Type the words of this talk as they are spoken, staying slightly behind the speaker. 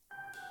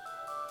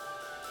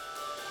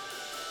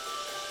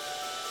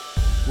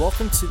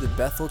Welcome to the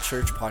Bethel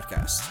Church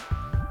Podcast.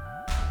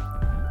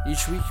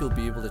 Each week you'll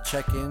be able to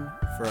check in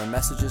for our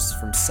messages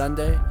from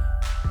Sunday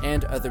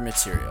and other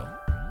material.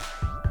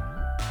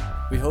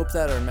 We hope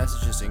that our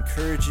messages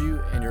encourage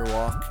you in your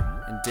walk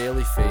in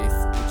daily faith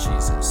with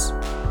Jesus.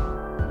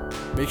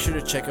 Make sure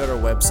to check out our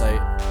website,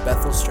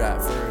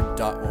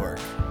 bethelstratford.org.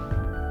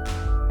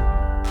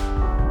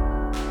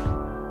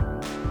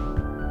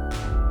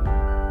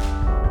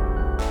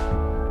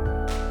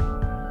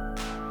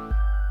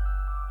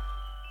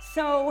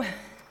 So,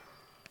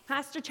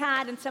 Pastor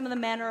Chad and some of the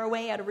men are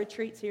away at a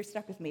retreat, so you're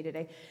stuck with me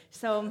today.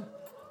 So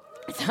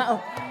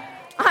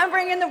I'm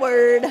bringing the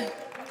word.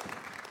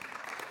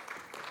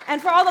 And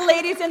for all the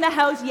ladies in the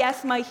house,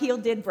 yes, my heel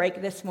did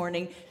break this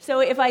morning. So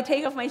if I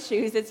take off my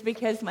shoes, it's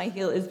because my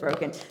heel is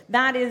broken.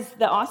 That is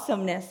the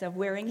awesomeness of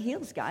wearing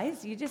heels,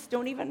 guys. You just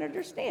don't even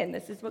understand.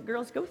 This is what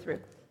girls go through.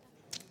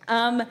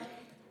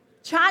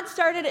 Chad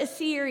started a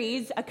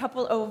series a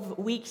couple of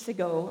weeks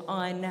ago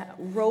on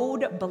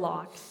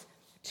roadblocks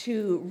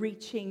to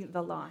reaching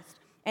the lost.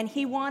 And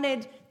he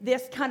wanted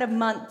this kind of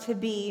month to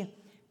be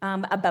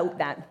about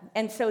that.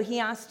 And so he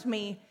asked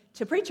me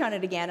to preach on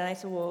it again. And I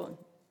said, well,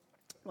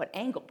 what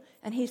angle?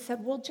 And he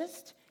said, well,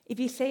 just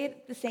if you say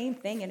it the same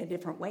thing in a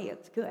different way,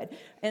 it's good.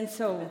 And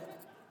so,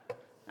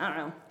 I don't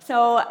know.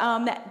 So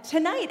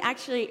tonight,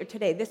 actually, or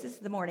today, this is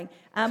the morning,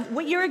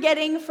 what you're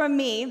getting from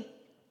me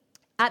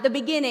at the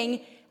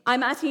beginning,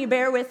 I'm asking you to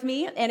bear with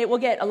me, and it will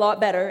get a lot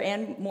better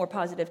and more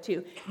positive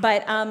too.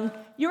 But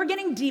you're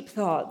getting deep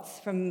thoughts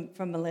from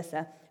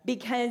Melissa,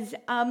 because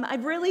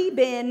I've really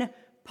been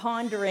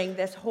pondering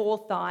this whole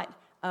thought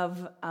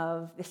of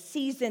the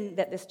season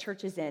that this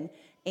church is in,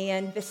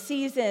 and the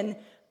season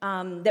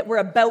that we're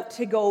about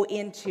to go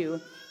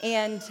into,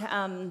 and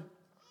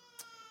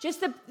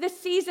just the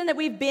season that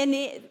we've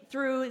been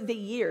through the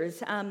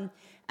years.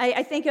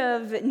 I think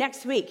of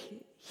next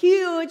week,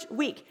 huge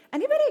week.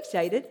 Anybody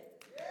excited?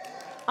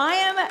 I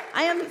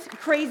am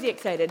crazy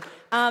excited.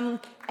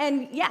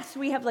 And yes,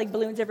 we have like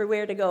balloons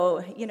everywhere to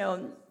go. You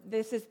know,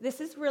 this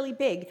is really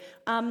big.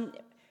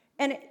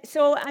 And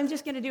so I'm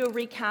just going to do a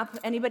recap.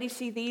 Anybody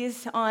see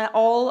these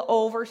all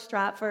over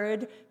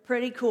Stratford?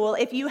 Pretty cool.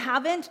 If you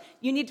haven't,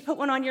 you need to put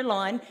one on your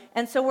lawn.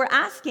 And so we're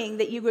asking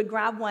that you would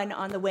grab one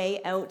on the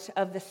way out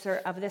of this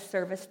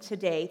service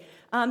today.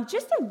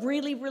 Just a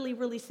really, really,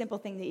 really simple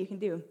thing that you can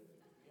do.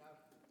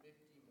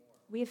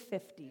 We have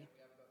 50.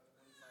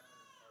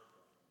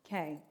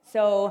 Okay,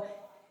 so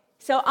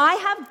I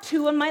have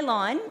 2 on my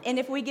lawn, and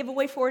if we give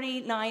away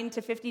 49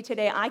 to 50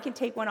 today, I can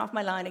take one off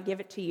my lawn and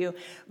give it to you.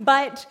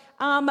 But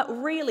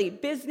really,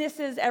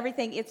 businesses,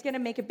 everything, it's going to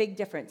make a big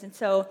difference. And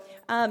so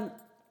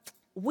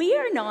we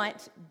are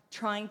not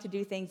trying to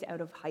do things out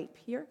of hype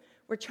here.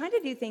 We're trying to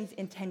do things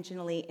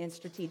intentionally and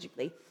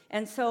strategically.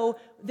 And so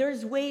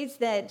there's ways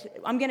that,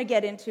 I'm going to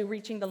get into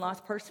reaching the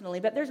lost personally,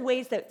 but there's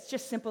ways that it's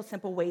just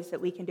simple ways that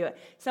we can do it.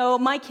 So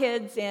my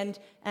kids and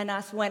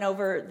us went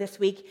over this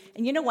week,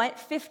 and you know what?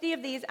 50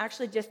 of these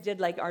actually just did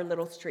like our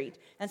little street.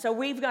 And so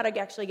we've got to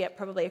actually get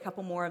probably a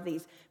couple more of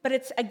these. But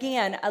it's,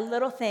 again, a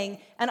little thing.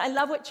 And I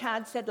love what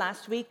Chad said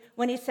last week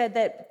when he said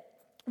that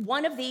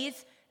one of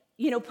these,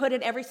 put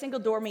in every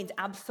single door means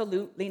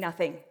absolutely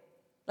nothing.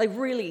 Like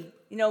really,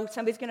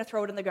 somebody's going to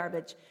throw it in the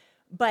garbage.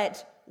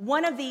 But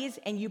one of these,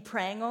 and you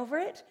praying over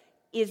it,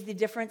 is the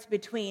difference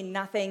between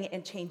nothing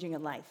and changing a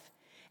life.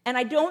 And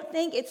I don't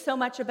think it's so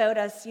much about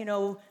us,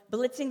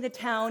 blitzing the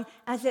town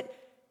as it,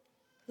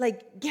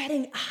 like,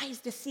 getting eyes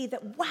to see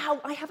that,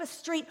 wow, I have a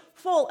street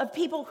full of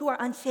people who are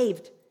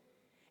unsaved.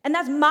 And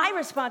that's my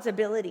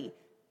responsibility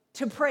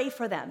to pray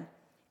for them.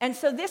 And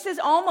so this is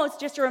almost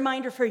just a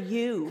reminder for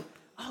you.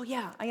 Oh,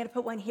 yeah, I got to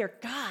put one here.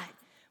 God,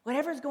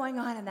 whatever's going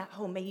on in that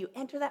home, may you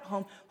enter that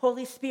home.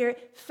 Holy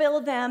Spirit, fill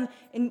them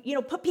and,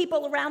 put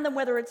people around them,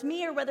 whether it's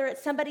me or whether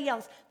it's somebody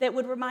else, that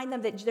would remind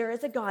them that there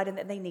is a God and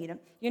that they need him.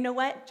 You know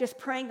what? Just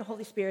praying the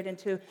Holy Spirit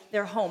into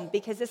their home,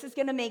 because this is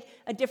going to make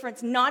a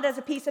difference, not as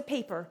a piece of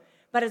paper,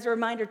 but as a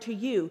reminder to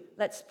you.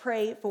 Let's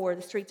pray for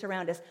the streets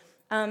around us.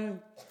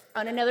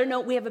 On another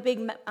note, we have a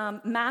big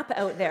map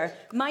out there.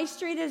 My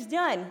street is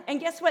done. And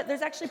guess what?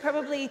 There's actually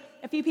probably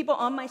a few people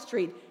on my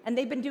street, and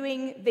they've been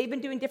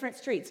doing different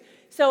streets.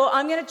 So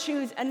I'm going to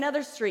choose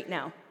another street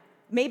now,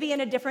 maybe in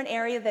a different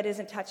area that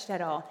isn't touched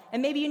at all.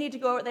 And maybe you need to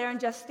go out there and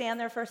just stand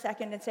there for a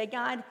second and say,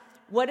 God,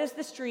 what is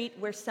the street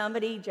where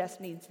somebody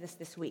just needs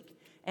this week?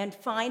 And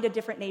find a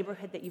different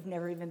neighborhood that you've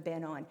never even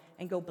been on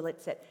and go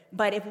blitz it.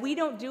 But if we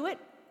don't do it,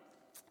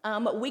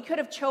 we could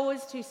have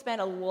chose to spend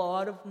a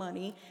lot of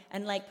money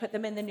and put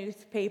them in the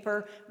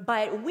newspaper,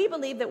 but we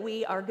believe that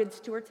we are good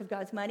stewards of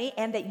God's money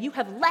and that you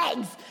have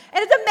legs,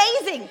 and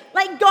it's amazing.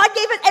 Like, God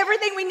gave us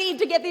everything we need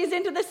to get these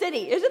into the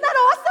city. Isn't that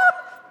awesome?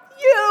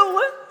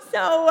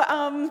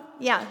 So,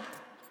 yeah.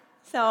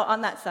 So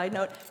on that side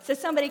note, so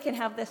somebody can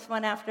have this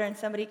one after, and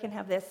somebody can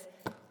have this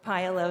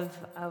pile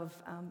of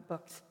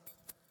books.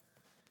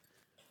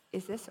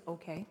 Is this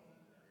okay?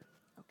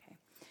 Okay.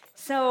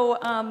 So,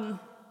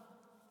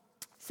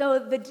 So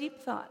the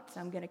deep thoughts,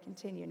 I'm going to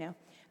continue now.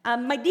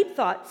 My deep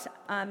thoughts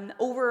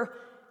over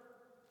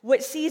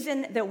what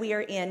season that we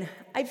are in.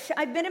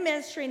 I've been in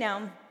ministry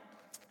now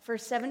for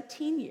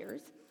 17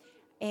 years,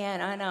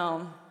 and I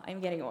know I'm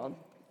getting old.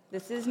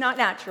 This is not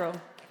natural.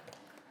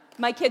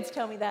 My kids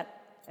tell me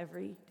that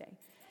every day.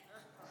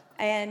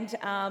 And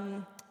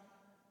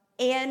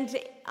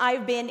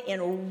I've been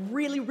in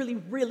really, really,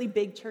 really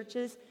big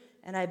churches,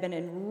 and I've been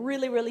in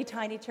really, really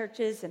tiny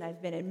churches, and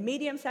I've been in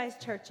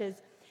medium-sized churches.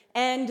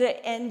 And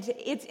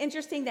it's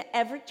interesting that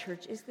every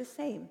church is the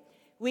same.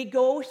 We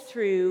go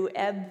through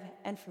ebb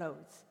and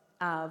flows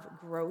of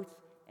growth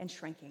and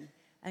shrinking,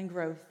 and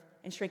growth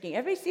and shrinking.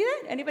 Everybody see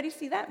that? Anybody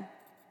see that?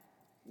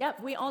 Yeah,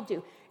 we all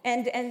do.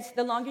 And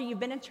the longer you've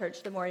been in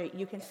church, the more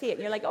you can see it.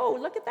 You're like, oh,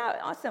 look at that,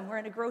 awesome, we're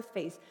in a growth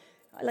phase.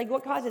 Like,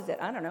 what causes it?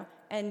 I don't know.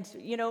 And,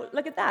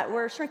 look at that,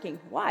 we're shrinking.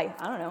 Why?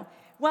 I don't know.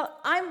 Well,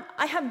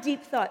 I have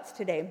deep thoughts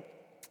today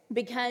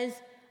because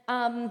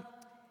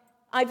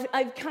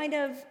I've kind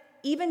of,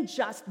 even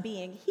just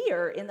being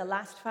here in the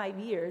last 5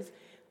 years,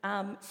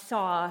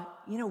 saw,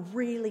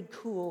 really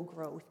cool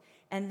growth.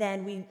 And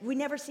then we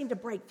never seem to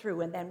break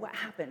through, and then what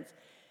happens?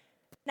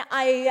 Now,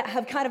 I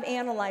have kind of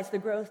analyzed the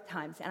growth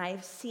times, and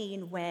I've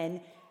seen when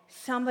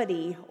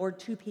somebody or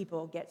two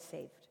people get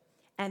saved,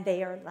 and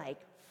they are like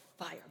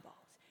fireballs,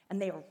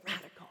 and they are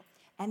radical,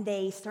 and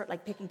they start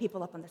like picking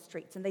people up on the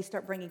streets, and they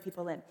start bringing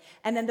people in,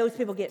 and then those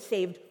people get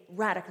saved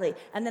radically,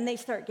 and then they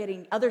start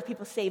getting other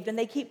people saved, and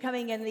they keep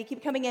coming in, and they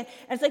keep coming in,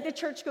 and it's like the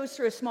church goes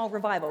through a small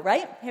revival,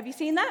 right? Have you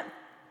seen that?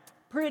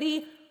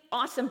 Pretty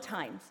awesome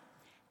times.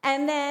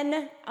 And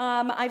then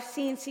I've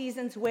seen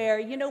seasons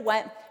where,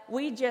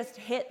 we just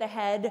hit the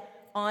head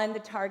on the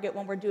target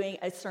when we're doing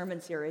a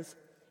sermon series.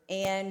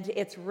 And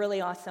it's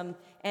really awesome.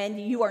 And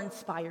you are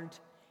inspired.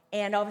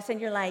 And all of a sudden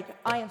you're like,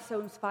 I am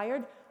so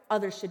inspired.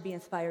 Others should be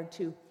inspired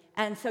too.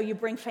 And so you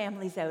bring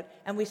families out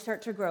and we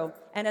start to grow.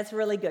 And it's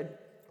really good.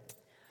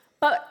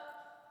 But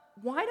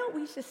why don't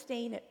we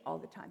sustain it all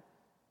the time?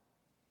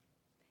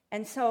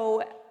 And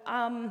so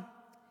I'm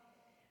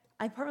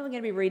probably going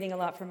to be reading a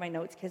lot from my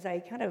notes because I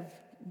kind of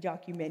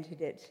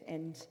documented it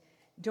and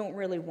don't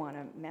really want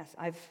to mess.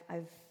 I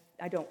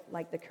don't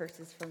like the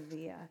curses from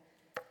the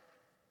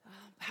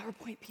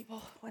PowerPoint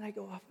people when I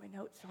go off my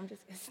notes, so I'm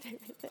just going to stay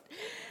with it.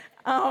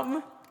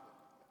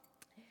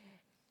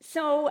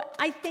 So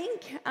I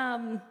think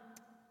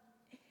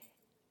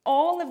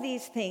all of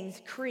these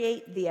things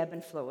create the ebb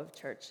and flow of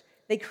church.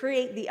 They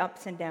create the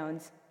ups and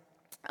downs.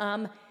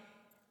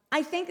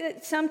 I think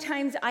that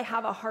sometimes I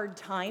have a hard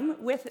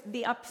time with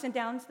the ups and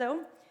downs,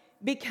 though,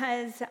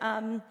 because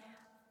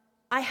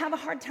I have a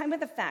hard time with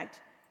the fact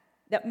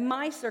that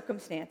my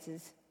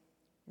circumstances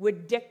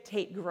would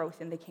dictate growth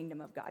in the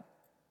kingdom of God.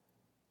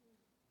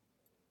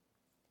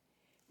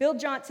 Bill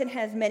Johnson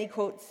has many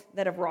quotes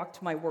that have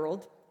rocked my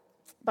world,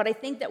 but I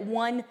think that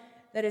one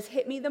that has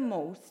hit me the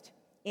most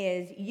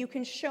is, you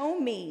can show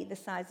me the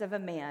size of a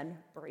man,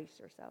 brace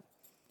yourself.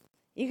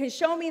 You can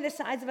show me the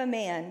size of a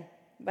man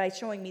by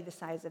showing me the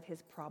size of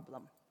his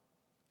problem.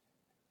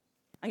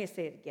 I'm going to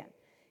say it again.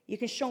 You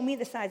can show me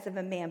the size of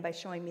a man by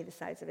showing me the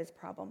size of his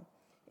problem.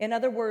 In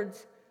other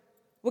words,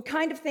 what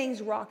kind of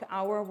things rock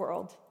our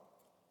world?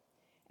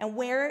 And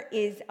where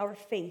is our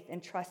faith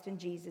and trust in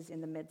Jesus in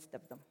the midst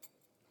of them?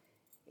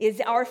 Is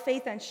our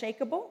faith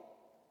unshakable?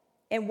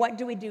 And what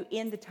do we do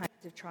in the times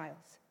of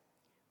trials?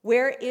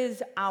 Where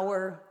is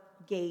our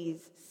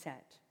gaze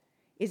set?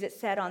 Is it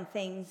set on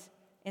things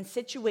and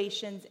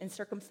situations and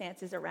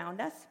circumstances around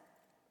us?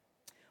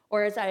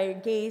 Or is our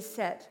gaze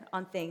set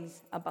on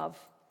things above,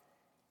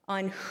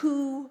 on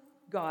who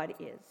God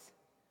is,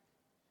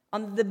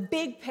 on the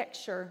big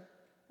picture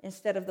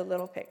instead of the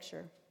little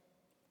picture?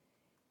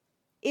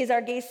 Is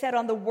our gaze set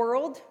on the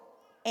world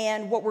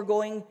and what we're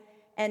going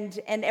and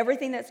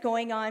everything that's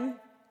going on?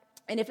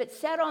 And if it's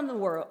set on the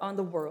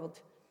world,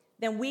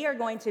 then we are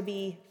going to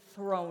be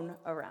thrown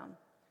around.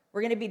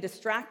 We're going to be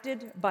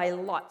distracted by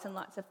lots and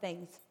lots of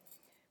things.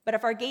 But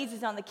if our gaze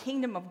is on the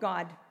kingdom of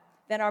God,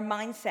 then our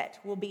mindset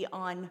will be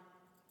on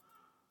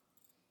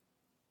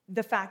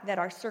the fact that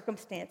our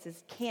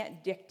circumstances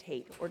can't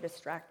dictate or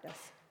distract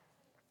us.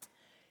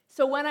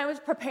 So when I was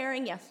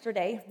preparing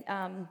yesterday,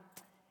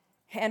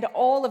 and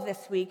all of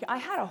this week, I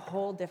had a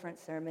whole different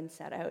sermon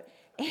set out.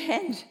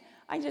 And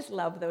I just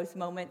love those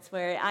moments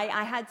where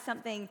I had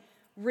something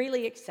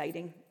really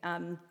exciting.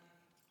 And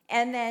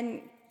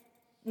then,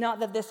 not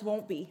that this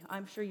won't be,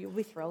 I'm sure you'll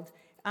be thrilled.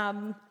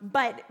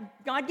 But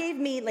God gave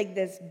me like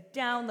this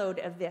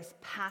download of this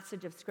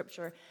passage of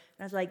scripture. And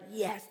I was like,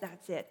 yes,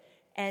 that's it.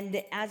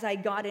 And as I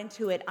got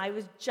into it, I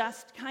was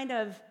just kind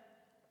of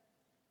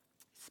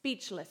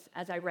speechless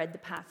as I read the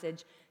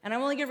passage. And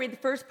I'm only going to read the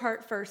first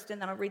part first,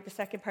 and then I'll read the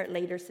second part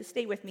later, so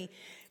stay with me.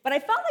 But I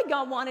felt like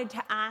God wanted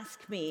to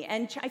ask me,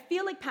 and I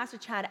feel like Pastor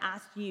Chad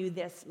asked you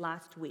this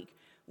last week,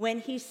 when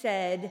he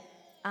said,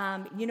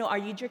 are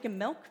you drinking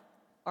milk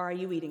or are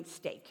you eating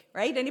steak,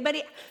 right?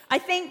 Anybody? I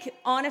think,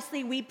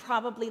 honestly, we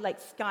probably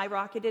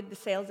skyrocketed the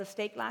sales of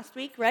steak last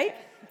week, right?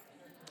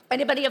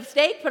 Anybody have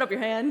steak? Put up your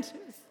hand.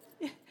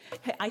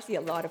 I see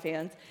a lot of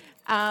hands.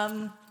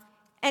 And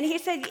he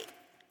said,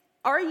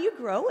 are you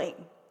growing?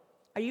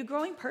 Are you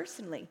growing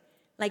personally?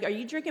 Like, are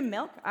you drinking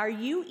milk? Are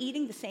you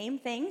eating the same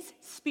things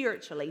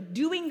spiritually,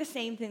 doing the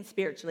same things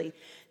spiritually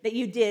that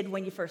you did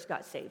when you first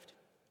got saved?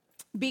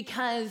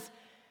 Because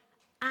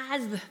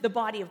as the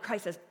body of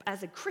Christ,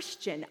 as a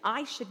Christian,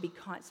 I should be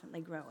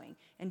constantly growing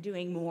and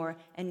doing more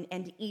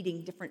and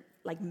eating different,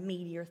 like,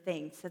 meatier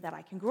things so that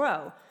I can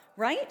grow,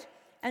 right?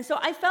 And so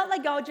I felt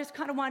like God just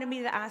kind of wanted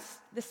me to ask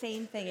the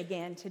same thing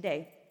again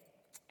today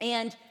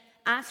and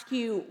ask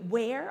you,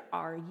 where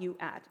are you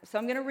at? So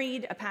I'm going to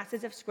read a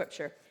passage of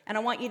Scripture, and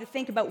I want you to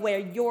think about where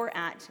you're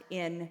at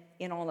in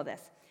all of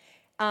this.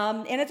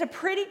 And it's a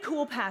pretty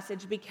cool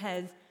passage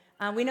because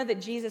we know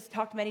that Jesus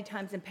talked many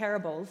times in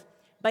parables,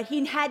 but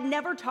he had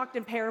never talked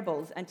in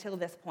parables until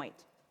this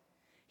point.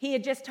 He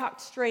had just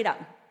talked straight up.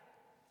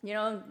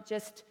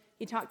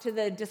 He talked to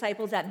the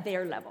disciples at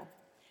their level.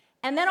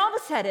 And then all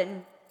of a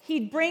sudden, he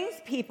brings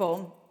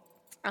people,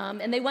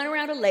 and they went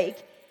around a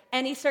lake,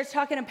 and he starts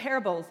talking in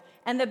parables.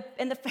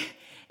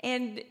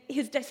 And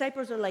his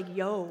disciples are like,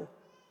 yo,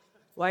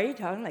 why are you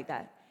talking like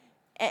that?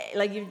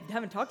 Like, you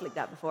haven't talked like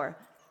that before.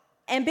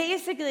 And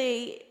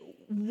basically,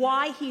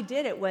 why he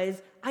did it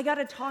was, I got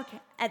to talk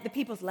at the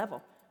people's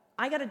level.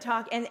 I got to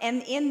talk, and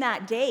in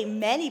that day,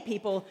 many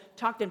people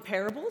talked in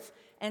parables,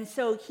 and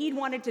so he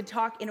wanted to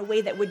talk in a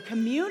way that would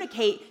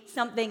communicate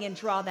something and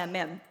draw them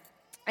in.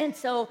 And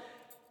so,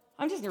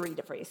 I'm just going to read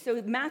it for you. So,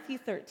 Matthew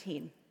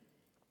 13.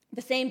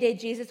 The same day,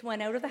 Jesus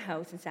went out of the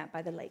house and sat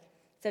by the lake.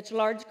 Such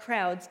large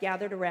crowds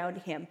gathered around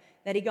him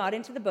that he got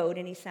into the boat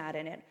and he sat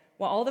in it,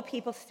 while all the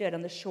people stood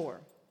on the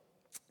shore.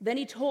 Then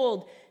he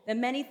told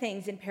them many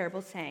things in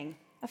parables, saying,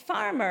 a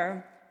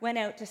farmer went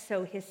out to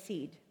sow his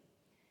seed.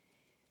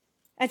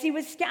 As he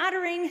was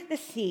scattering the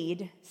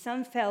seed,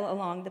 some fell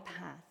along the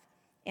path,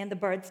 and the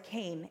birds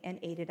came and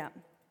ate it up.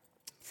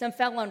 Some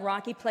fell on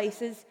rocky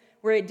places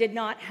where it did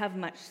not have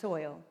much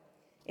soil.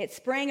 It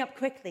sprang up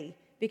quickly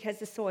because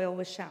the soil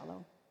was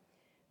shallow.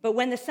 But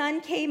when the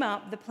sun came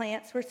up, the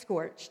plants were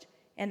scorched,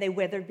 and they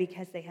withered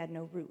because they had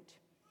no root.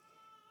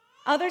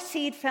 Other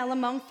seed fell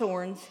among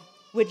thorns,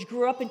 which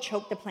grew up and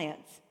choked the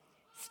plants.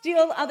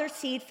 Still other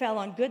seed fell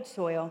on good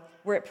soil,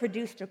 where it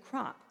produced a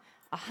crop,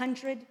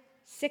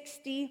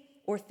 160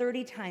 or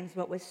 30 times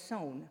what was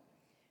sown.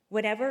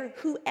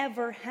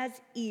 Whoever has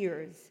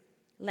ears,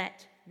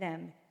 let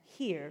them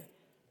hear.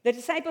 The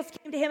disciples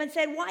came to him and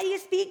said, why do you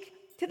speak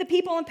to the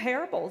people in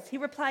parables? He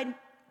replied,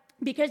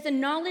 because the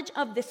knowledge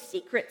of the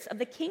secrets of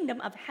the kingdom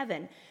of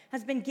heaven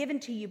has been given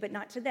to you, but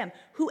not to them.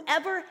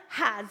 Whoever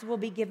has will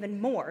be given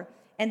more,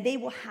 and they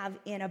will have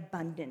in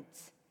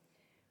abundance.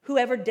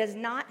 Whoever does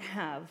not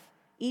have,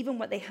 even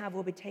what they have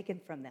will be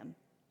taken from them.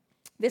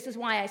 This is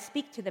why I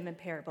speak to them in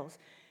parables.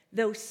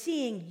 Though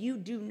seeing, you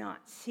do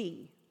not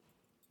see.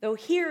 Though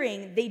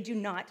hearing, they do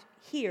not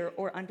hear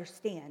or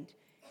understand.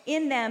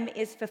 In them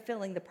is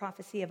fulfilling the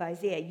prophecy of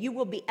Isaiah. You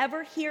will be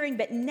ever hearing,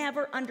 but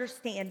never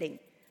understanding.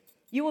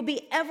 You will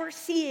be ever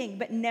seeing,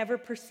 but never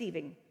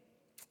perceiving.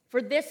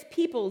 For this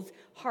people's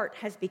heart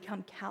has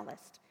become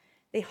calloused.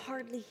 They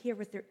hardly hear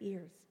with their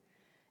ears,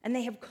 and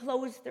they have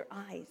closed their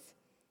eyes.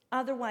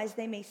 Otherwise,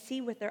 they may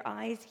see with their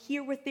eyes,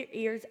 hear with their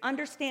ears,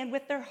 understand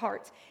with their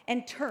hearts,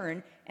 and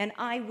turn, and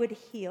I would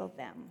heal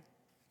them.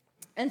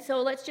 And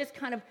so let's just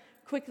kind of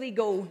quickly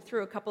go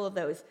through a couple of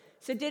those.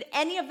 So did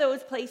any of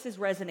those places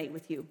resonate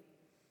with you?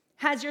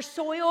 Has your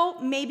soil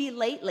maybe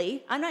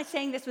lately, I'm not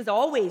saying this was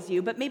always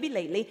you, but maybe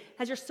lately,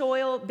 has your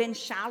soil been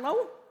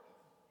shallow?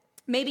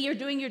 Maybe you're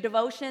doing your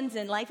devotions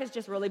and life is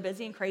just really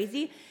busy and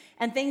crazy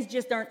and things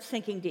just aren't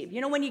sinking deep.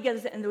 You know when you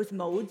get in those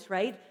modes,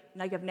 right?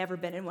 Like I've never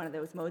been in one of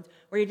those modes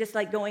where you're just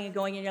like going and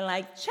going and you're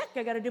like, check,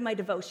 I got to do my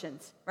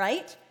devotions,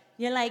 right?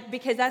 You're like,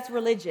 because that's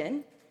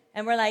religion.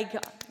 And we're like,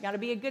 got to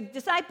be a good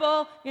disciple.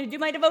 I'm going to do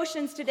my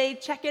devotions today,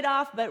 check it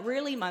off. But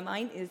really, my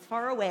mind is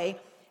far away.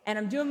 And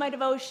I'm doing my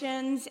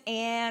devotions,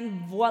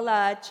 and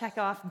voila, check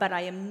off, but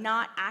I am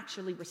not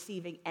actually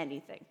receiving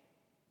anything.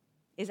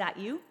 Is that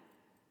you?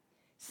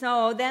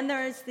 So then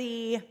there's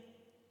the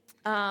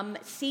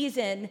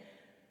season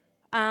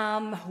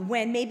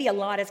when maybe a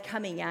lot is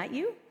coming at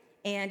you,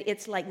 and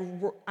it's like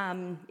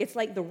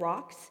the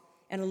rocks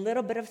and a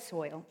little bit of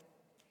soil.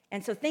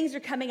 And so things are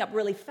coming up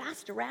really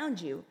fast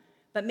around you,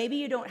 but maybe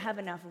you don't have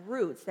enough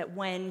roots that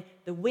when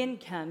the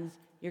wind comes,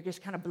 you're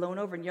just kind of blown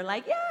over, and you're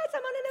like, yes,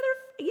 I'm on another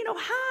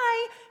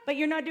high, but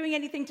you're not doing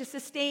anything to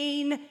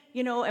sustain,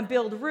 and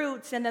build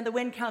roots, and then the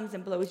wind comes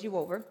and blows you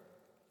over.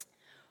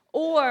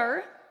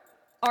 Or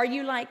are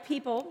you like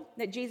people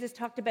that Jesus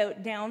talked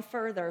about down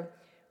further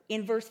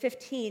in verse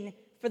 15?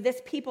 For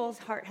this people's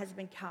heart has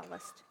been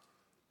calloused.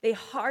 They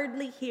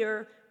hardly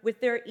hear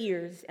with their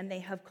ears, and they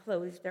have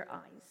closed their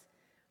eyes.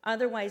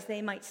 Otherwise,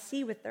 they might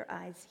see with their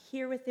eyes,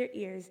 hear with their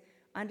ears,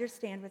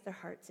 understand with their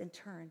hearts, and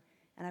turn,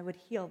 and I would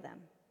heal them.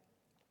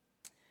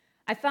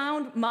 I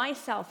found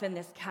myself in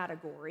this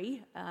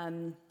category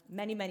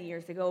many, many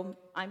years ago.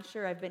 I'm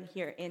sure I've been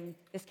here in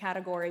this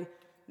category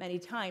many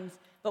times,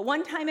 but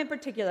one time in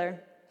particular,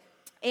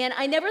 and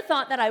I never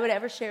thought that I would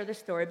ever share this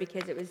story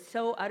because it was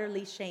so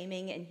utterly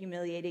shaming and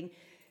humiliating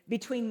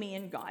between me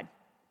and God.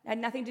 It had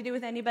nothing to do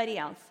with anybody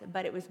else,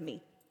 but it was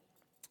me.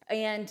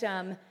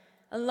 And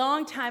A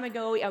long time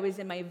ago, I was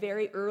in my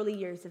very early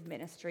years of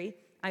ministry.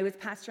 I was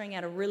pastoring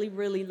at a really,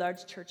 really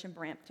large church in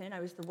Brampton. I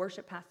was the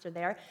worship pastor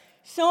there.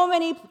 So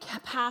many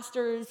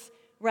pastors,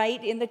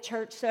 right, in the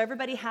church, so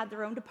everybody had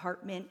their own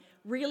department.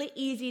 Really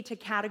easy to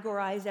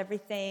categorize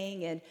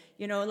everything. And,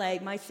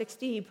 like my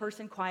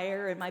 60-person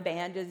choir and my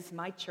band is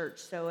my church,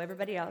 so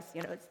everybody else,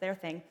 it's their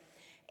thing.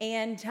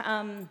 And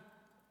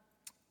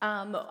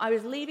I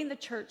was leaving the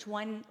church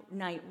one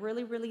night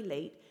really, really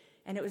late,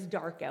 and it was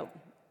dark out.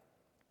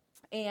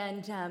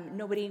 And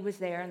nobody was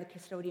there, and the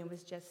custodian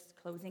was just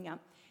closing up.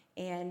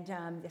 And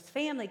this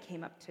family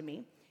came up to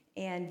me,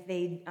 and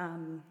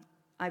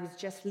I was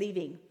just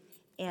leaving,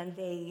 and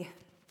they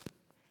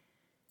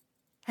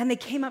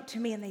came up to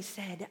me and they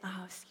said,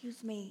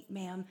 excuse me,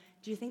 ma'am,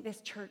 do you think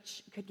this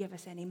church could give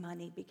us any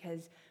money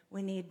because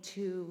we need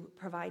to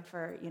provide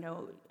for,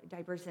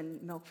 diapers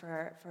and milk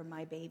for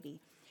my baby?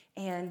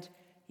 And,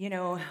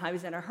 I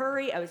was in a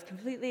hurry. I was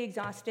completely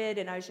exhausted,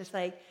 and I was just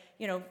like,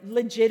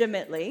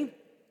 legitimately,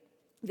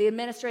 the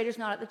administrator's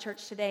not at the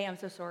church today. I'm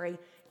so sorry.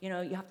 You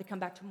have to come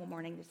back tomorrow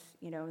morning.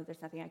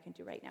 There's nothing I can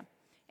do right now.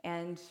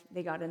 And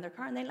they got in their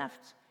car and they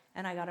left,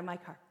 and I got in my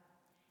car.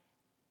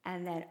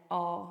 And then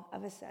all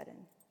of a sudden,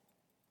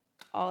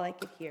 all I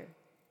could hear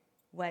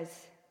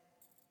was,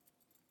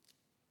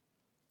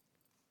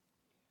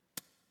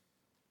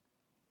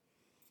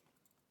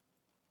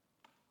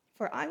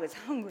 "For I was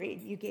hungry,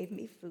 and you gave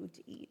me food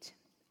to eat.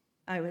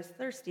 I was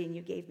thirsty, and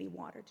you gave me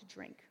water to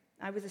drink.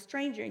 I was a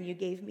stranger, and you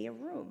gave me a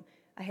room.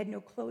 I had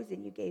no clothes,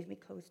 and you gave me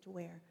clothes to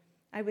wear.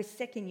 I was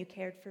sick, and you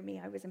cared for me.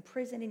 I was in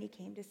prison, and you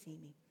came to see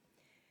me."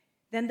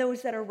 Then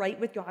those that are right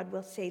with God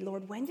will say,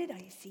 "Lord, when did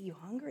I see you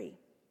hungry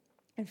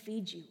and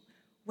feed you?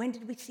 When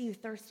did we see you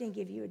thirsty and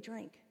give you a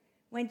drink?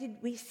 When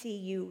did we see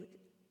you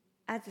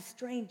as a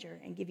stranger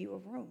and give you a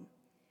room?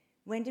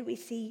 When did we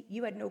see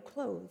you had no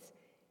clothes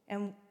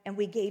and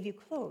we gave you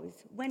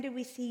clothes? When did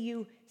we see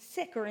you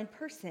sick or in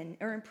prison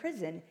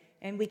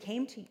and we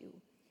came to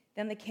you?"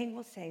 Then the king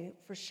will say,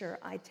 "For sure,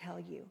 I tell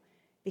you,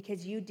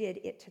 because you did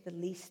it to the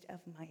least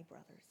of my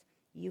brothers,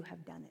 you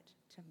have done it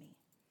to me."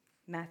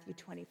 Matthew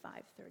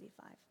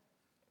 25:35.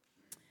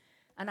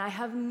 And I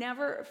have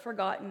never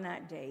forgotten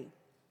that day.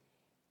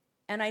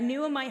 And I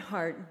knew in my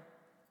heart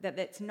that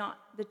it's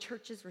not the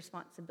church's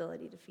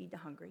responsibility to feed the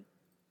hungry.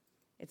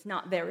 It's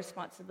not their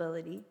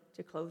responsibility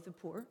to clothe the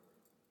poor.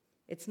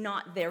 It's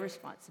not their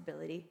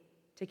responsibility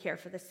to care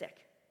for the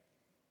sick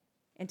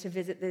and to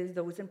visit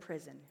those in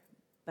prison,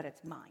 but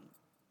it's mine.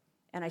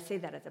 And I say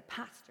that as a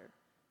pastor,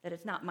 that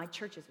it's not my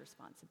church's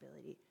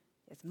responsibility,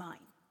 it's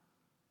mine.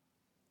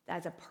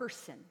 As a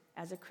person,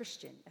 as a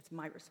Christian, it's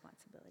my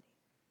responsibility.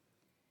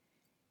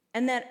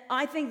 And that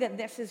I think that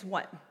this is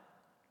what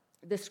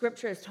the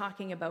scripture is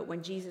talking about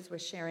when Jesus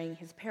was sharing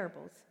his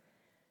parables.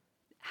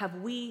 Have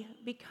we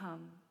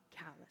become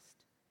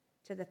calloused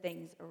to the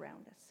things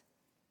around us?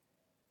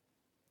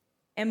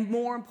 And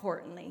more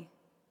importantly,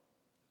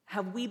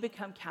 have we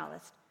become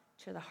calloused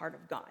to the heart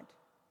of God?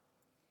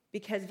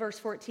 Because verse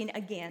 14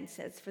 again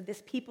says, "For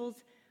this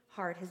people's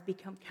heart has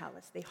become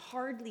callous. They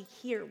hardly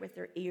hear with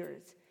their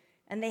ears,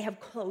 and they have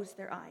closed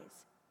their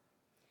eyes."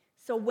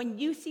 So when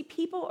you see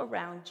people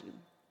around you,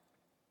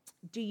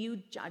 do you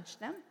judge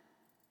them?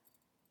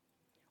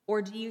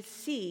 Or do you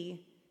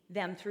see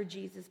them through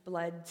Jesus'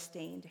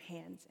 blood-stained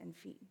hands and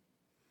feet?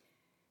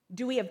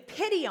 Do we have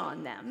pity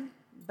on them,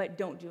 but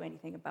don't do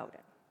anything about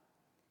it?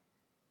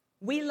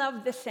 We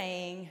love the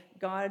saying,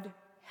 God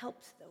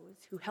helps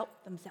those who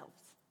help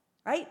themselves,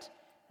 right?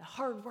 The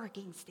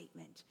hard-working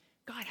statement.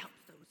 God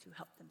helps those who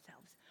help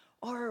themselves.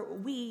 Or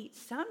we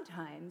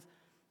sometimes,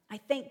 I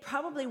think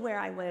probably where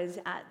I was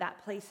at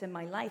that place in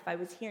my life, I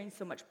was hearing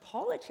so much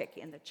politic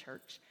in the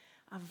church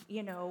of,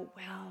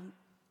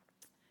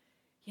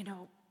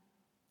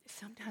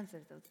 sometimes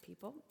there's those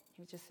people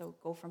who just so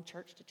go from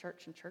church to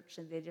church and church,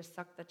 and they just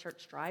suck the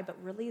church dry,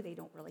 but really they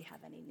don't really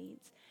have any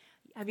needs.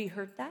 Have you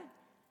heard that?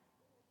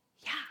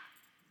 Yeah,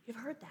 you've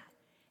heard that.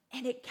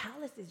 And it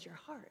calluses your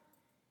heart.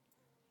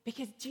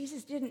 Because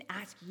Jesus didn't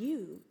ask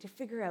you to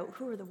figure out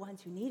who are the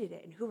ones who needed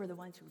it and who are the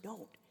ones who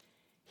don't.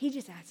 He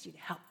just asked you to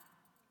help.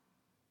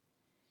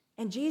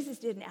 And Jesus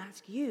didn't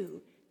ask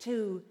you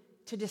to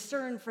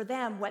discern for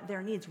them what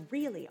their needs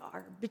really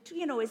are. But,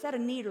 is that a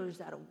need or is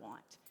that a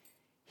want?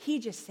 He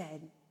just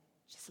said,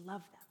 just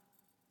love them.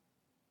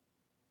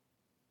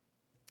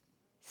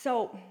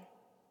 So,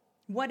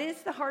 what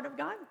is the heart of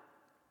God?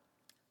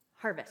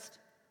 Harvest.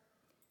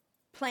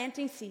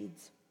 Planting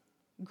seeds,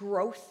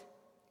 growth,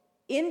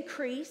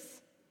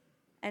 increase,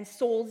 and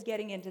souls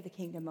getting into the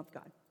kingdom of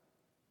God.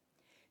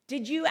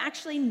 Did you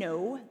actually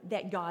know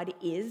that God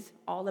is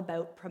all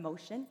about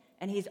promotion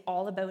and he's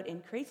all about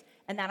increase?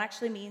 And that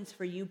actually means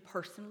for you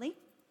personally.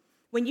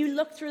 When you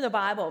look through the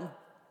Bible,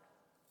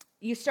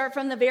 you start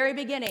from the very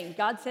beginning.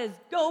 God says,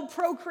 go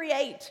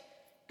procreate.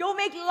 Go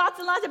make lots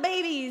and lots of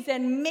babies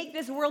and make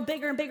this world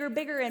bigger and bigger and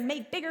bigger and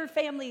make bigger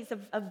families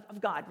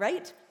of God,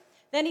 right?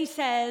 Then he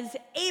says,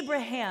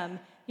 Abraham,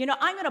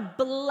 I'm going to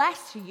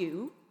bless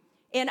you.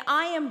 And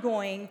I am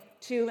going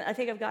to, I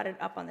think I've got it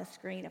up on the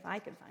screen if I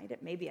can find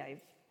it. Maybe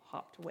I've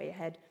hopped way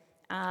ahead.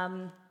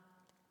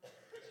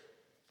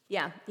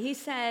 He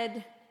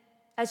said,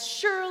 as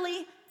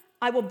surely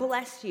I will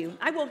bless you.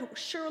 I will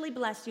surely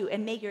bless you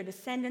and make your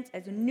descendants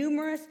as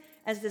numerous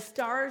as the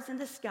stars in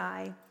the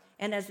sky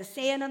and as the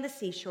sand on the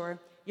seashore.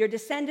 Your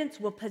descendants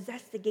will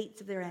possess the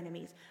gates of their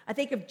enemies. I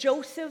think of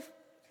Joseph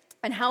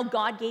and how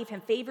God gave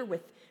him favor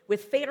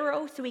with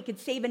Pharaoh so he could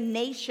save a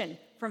nation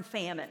from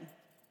famine.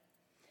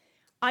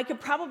 I could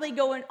probably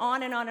go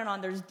on and on and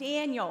on. There's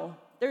Daniel,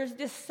 there's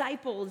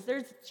disciples,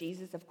 there's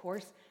Jesus, of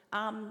course.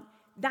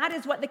 That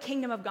is what the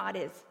kingdom of God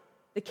is.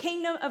 The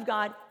kingdom of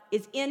God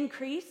is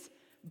increase,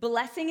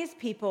 blessing his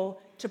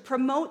people to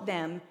promote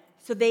them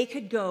so they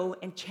could go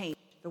and change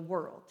the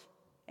world.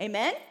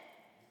 Amen?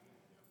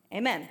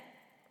 Amen.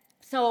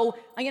 So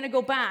I'm going to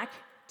go back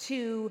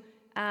to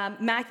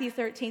Matthew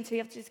 13. So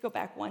you have to just go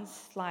back one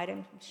slide,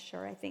 I'm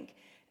sure, I think.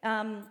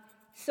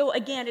 So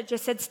again, it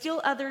just said,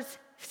 still others'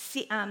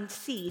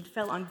 seed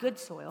fell on good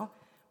soil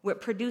where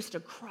it produced a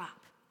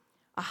crop,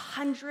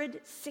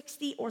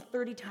 160 or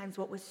 30 times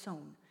what was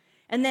sown.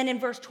 And then in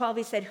verse 12,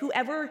 he said,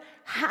 whoever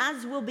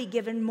has will be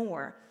given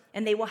more,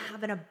 and they will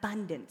have an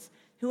abundance.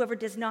 Whoever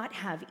does not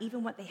have,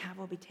 even what they have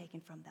will be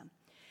taken from them.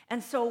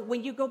 And so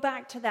when you go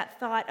back to that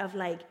thought of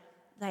like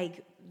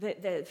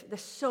the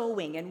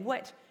sowing and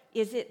what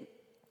is it,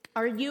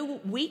 are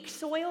you weak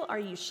soil? Are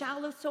you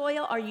shallow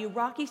soil? Are you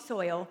rocky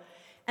soil?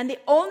 And the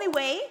only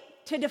way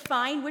to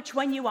define which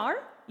one you are,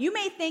 you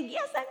may think,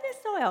 yes, I'm this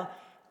soil.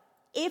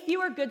 If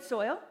you are good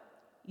soil,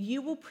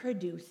 you will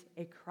produce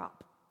a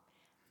crop.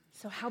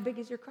 So how big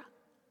is your crop?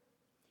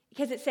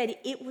 Because it said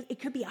it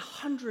could be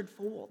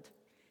 100-fold.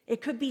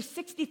 It could be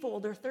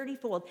 60-fold or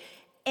 30-fold.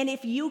 And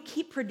if you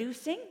keep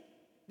producing,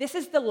 this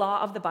is the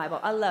law of the Bible.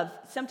 I love,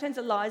 sometimes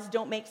the laws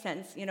don't make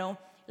sense,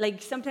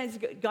 like sometimes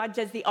God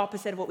does the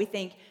opposite of what we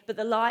think. But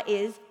the law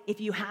is, if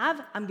you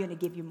have, I'm going to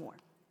give you more.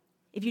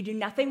 If you do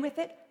nothing with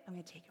it, I'm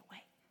going to take it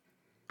away.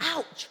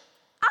 Ouch!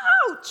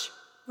 Ouch!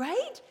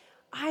 Right?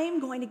 I am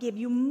going to give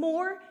you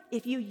more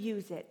if you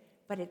use it,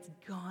 but it's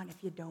gone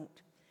if you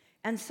don't.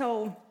 And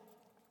so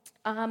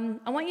I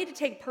want you to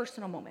take a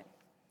personal moment.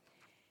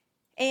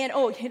 And,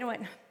 you know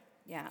what?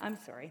 Yeah, I'm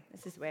sorry.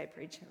 This is the way I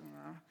preach.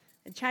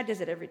 And Chad does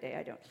it every day.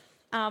 I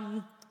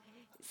don't.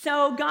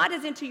 So God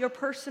is into your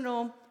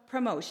personal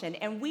promotion.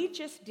 And we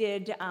just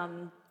did,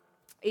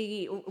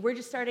 we're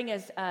just starting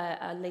as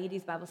a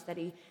ladies' Bible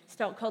study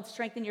called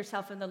Strengthen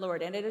Yourself in the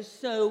Lord. And it is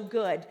so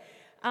good.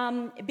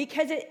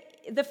 Because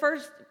the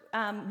first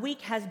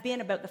week has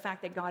been about the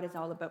fact that God is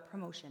all about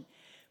promotion.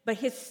 But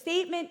his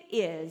statement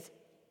is,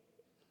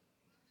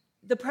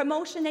 the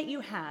promotion that you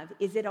have,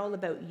 is it all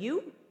about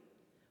you?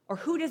 Or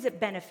who does it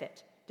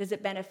benefit? Does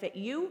it benefit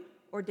you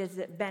or does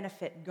it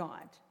benefit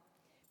God?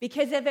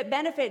 Because if it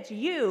benefits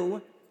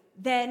you,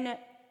 then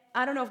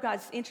I don't know if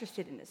God's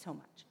interested in it so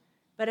much.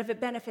 But if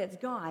it benefits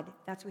God,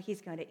 that's what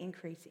he's going to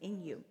increase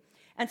in you.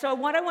 And so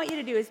what I want you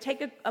to do is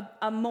take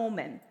a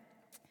moment,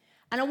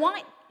 and I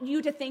want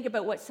you to think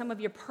about what some of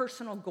your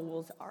personal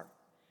goals are.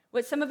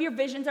 What some of your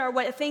visions are,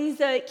 what things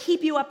that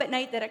keep you up at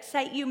night, that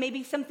excite you,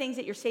 maybe some things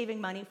that you're saving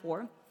money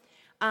for.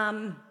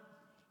 And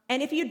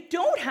if you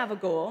don't have a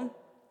goal,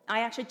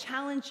 I actually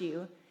challenge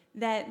you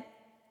that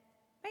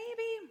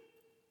maybe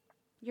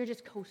you're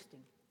just coasting.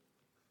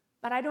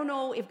 But I don't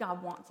know if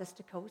God wants us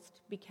to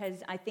coast,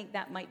 because I think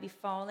that might be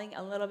falling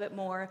a little bit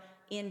more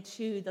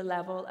into the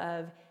level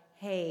of,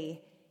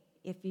 hey,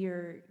 if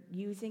you're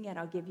using it,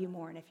 I'll give you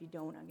more, and if you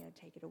don't, I'm going to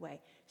take it away.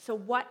 So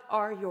what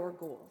are your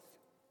goals?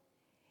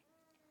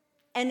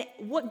 And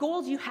what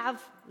goals you have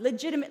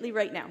legitimately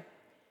right now,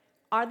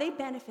 are they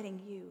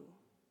benefiting you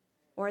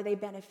or are they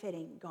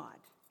benefiting God?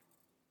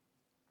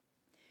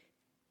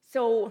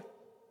 So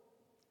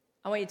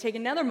I want you to take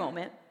another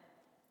moment,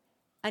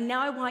 and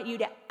now I want you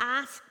to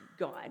ask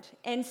God.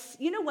 And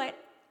you know what?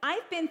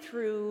 I've been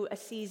through a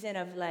season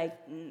of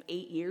 8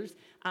 years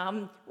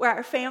where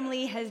our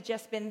family has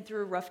just been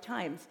through rough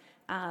times.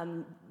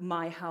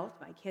 My health,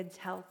 my kids'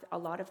 health, a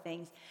lot of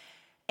things.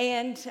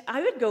 And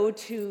I would go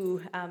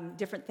to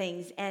different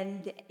things,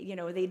 and,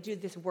 they'd do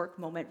this work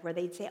moment where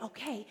they'd say,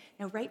 okay,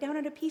 now write down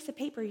on a piece of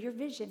paper your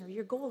vision or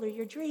your goal or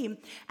your dream.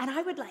 And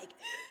I would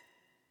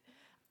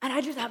and I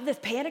just have this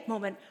panic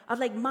moment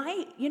of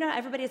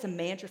everybody has a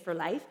mantra for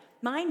life.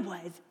 Mine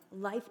was,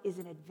 life is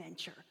an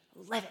adventure.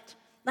 Live it.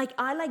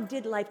 I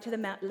did life to the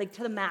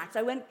max.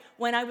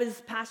 When I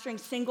was pastoring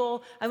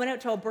single, I went out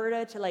to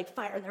Alberta to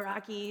fire in the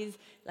Rockies,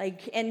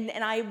 and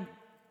I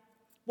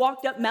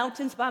walked up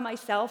mountains by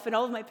myself, and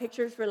all of my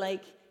pictures were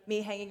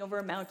me hanging over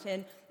a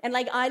mountain. And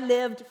I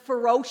lived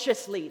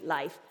ferociously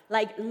life,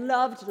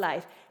 loved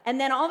life. And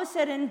then all of a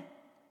sudden,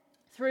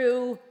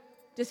 through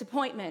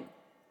disappointment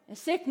and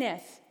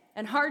sickness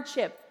and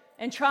hardship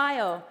and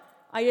trial,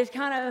 I just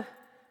kind of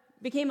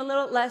became a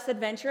little less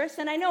adventurous.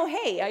 And I know,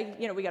 hey,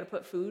 we got to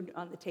put food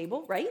on the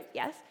table, right?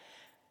 Yes.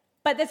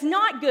 But that's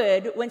not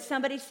good when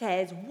somebody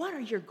says, what are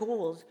your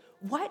goals?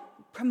 What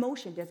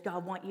promotion does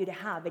God want you to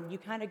have? And you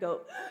kind of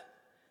go,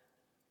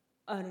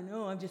 I don't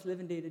know, I'm just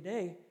living day to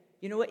day.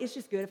 You know what? It's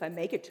just good if I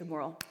make it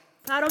tomorrow.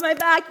 Pat on my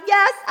back.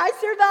 Yes, I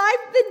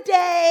survived the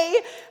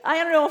Yay! I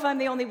don't know if I'm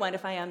the only one.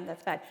 If I am,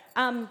 that's bad.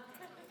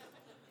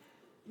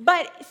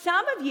 But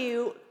some of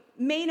you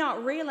may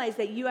not realize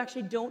that you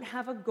actually don't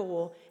have a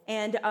goal,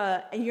 and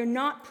you're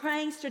not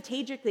praying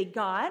strategically.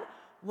 God,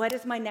 what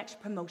is my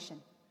next promotion?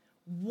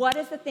 What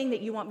is the thing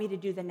that you want me to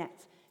do the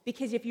next?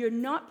 Because if you're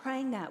not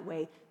praying that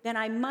way, then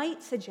I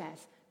might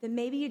suggest that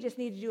maybe you just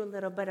need to do a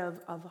little bit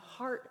of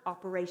heart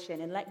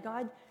operation and let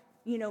God,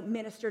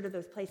 minister to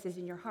those places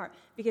in your heart.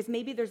 Because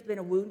maybe there's been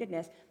a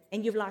woundedness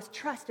and you've lost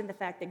trust in the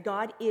fact that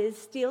God is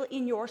still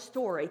in your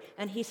story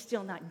and he's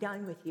still not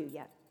done with you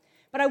yet.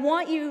 But I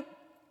want you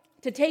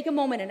to take a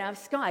moment and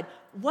ask God,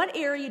 what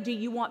area do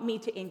you want me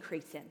to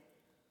increase in?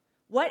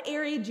 What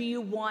area do you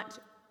want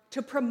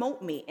to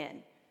promote me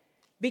in?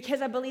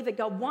 Because I believe that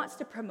God wants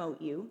to promote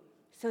you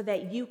so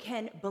that you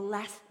can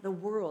bless the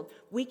world.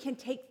 We can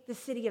take the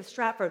city of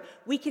Stratford.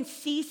 We can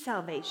see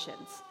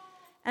salvations.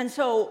 And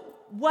so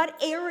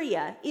what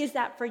area is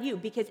that for you?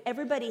 Because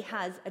everybody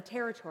has a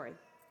territory.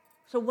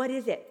 So what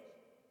is it?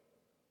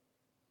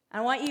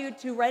 I want you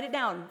to write it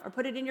down or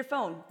put it in your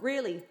phone,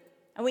 really.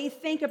 And when you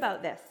think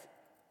about this,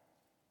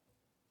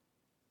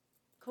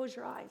 close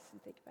your eyes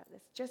and think about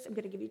this. I'm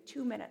going to give you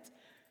 2 minutes.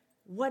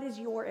 What is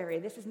your area?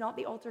 This is not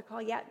the altar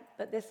call yet,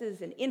 but this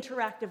is an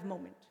interactive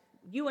moment.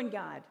 You and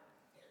God.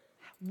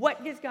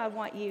 What does God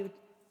want you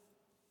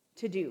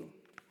to do?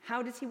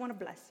 How does he want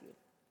to bless you?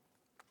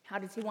 How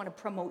does he want to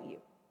promote you?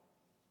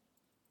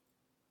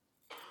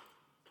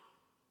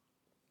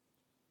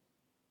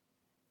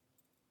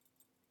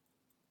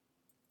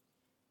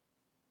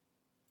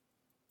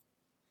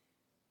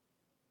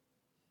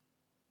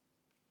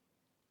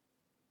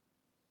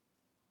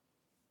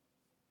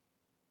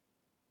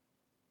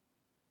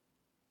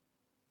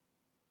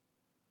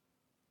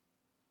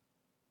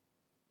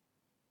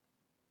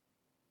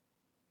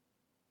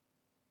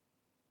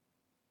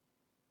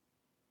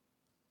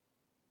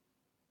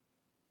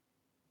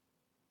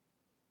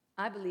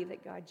 I believe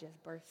that God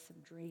just birthed some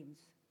dreams,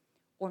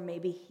 or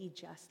maybe he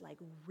just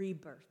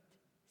rebirthed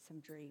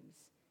some dreams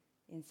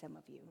in some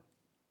of you.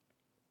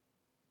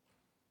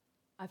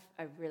 I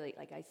really,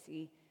 I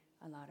see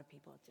a lot of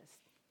people just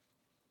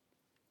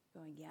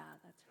going, yeah,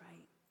 that's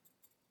right.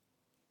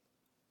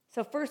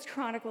 So 1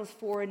 Chronicles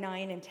 4,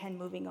 9, and 10,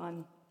 moving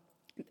on.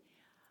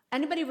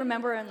 Anybody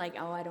remember in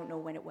I don't know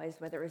when it was,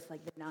 whether it was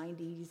the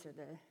 90s or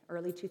the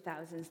early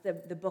 2000s,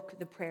 the book,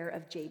 The Prayer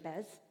of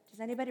Jabez? Does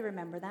anybody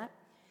remember that?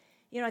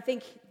 I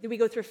think we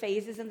go through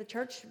phases in the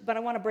church, but I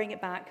want to bring it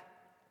back.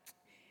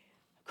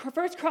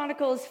 1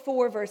 Chronicles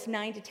 4, verse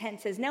 9 to 10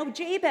 says, Now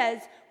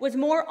Jabez was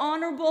more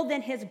honorable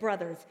than his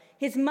brothers.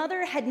 His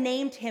mother had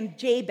named him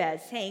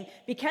Jabez, saying,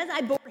 Because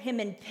I bore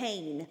him in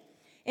pain.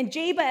 And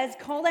Jabez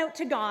called out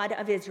to God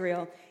of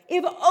Israel,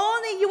 If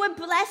only you would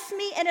bless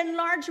me and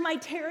enlarge my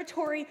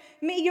territory,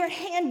 may your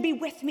hand be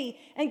with me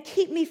and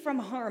keep me from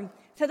harm,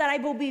 so that I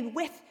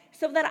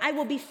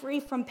will be free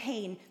from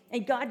pain.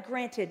 And God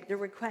granted the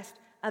request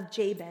of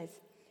Jabez.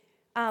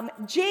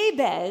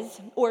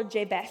 Jabez, or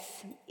Jabez,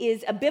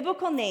 is a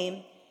biblical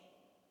name,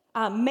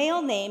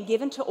 male name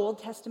given to Old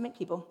Testament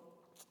people,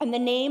 and the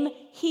name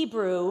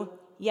Hebrew,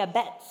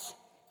 Yabetz,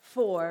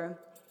 for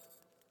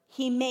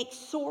he makes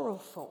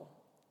sorrowful.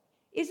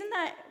 Isn't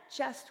that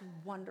just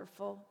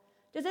wonderful?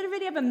 Does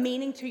anybody have a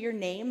meaning to your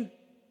name?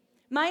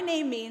 My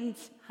name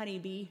means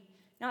honeybee.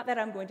 Not that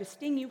I'm going to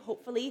sting you,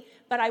 hopefully,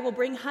 but I will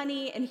bring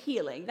honey and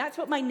healing. That's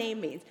what my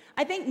name means.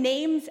 I think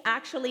names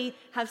actually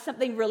have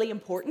something really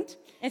important.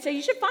 And so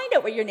you should find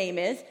out what your name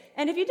is.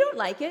 And if you don't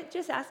like it,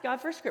 just ask God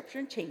for scripture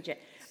and change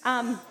it.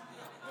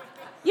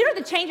 You don't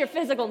have to change your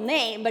physical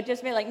name, but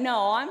just be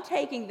no, I'm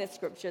taking this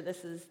scripture.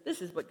 This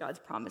is what God's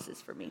promises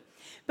for me.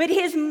 But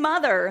his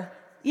mother,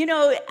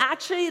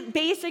 actually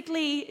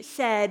basically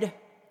said,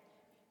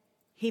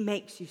 he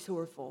makes you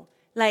sorrowful.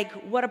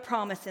 What a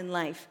promise in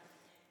life.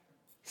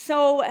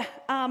 So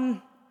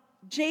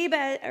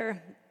Jabez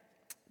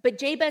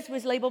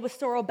was labeled with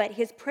sorrow, but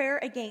his prayer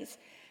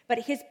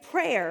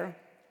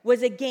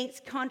was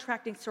against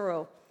contracting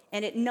sorrow,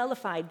 and it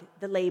nullified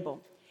the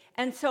label.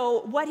 And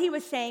so what he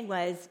was saying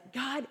was,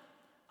 God,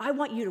 I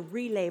want you to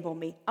relabel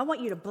me. I want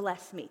you to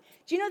bless me.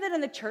 Do you know that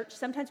in the church,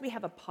 sometimes we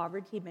have a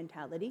poverty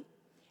mentality?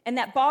 And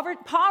that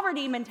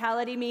poverty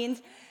mentality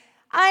means,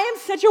 I am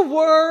such a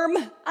worm,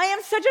 I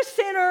am such a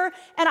sinner,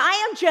 and I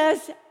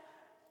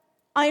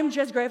am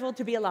just grateful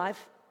to be alive.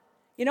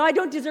 I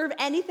don't deserve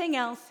anything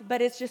else,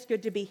 but it's just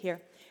good to be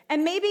here.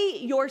 And maybe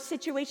your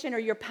situation or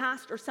your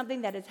past or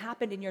something that has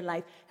happened in your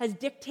life has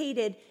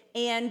dictated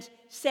and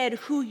said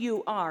who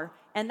you are.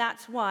 And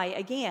that's why,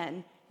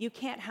 again, you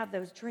can't have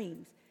those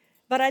dreams.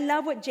 But I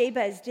love what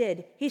Jabez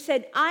did. He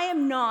said, I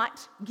am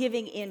not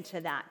giving in to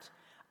that.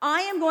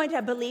 I am going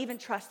to believe and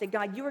trust that,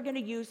 God, you are going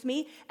to use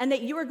me and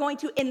that you are going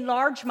to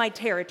enlarge my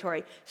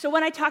territory. So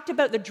when I talked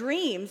about the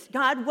dreams,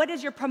 God, what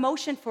is your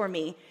promotion for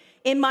me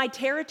in my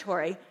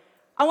territory?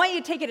 I want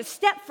you to take it a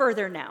step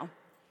further now.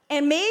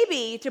 And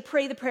maybe to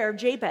pray the prayer of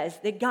Jabez,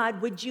 that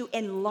God, would you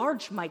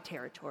enlarge my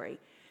territory?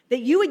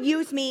 That you would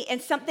use me in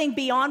something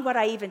beyond what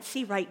I even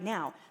see right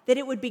now. That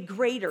it would be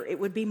greater, it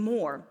would be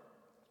more.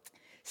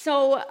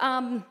 So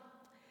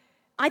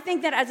I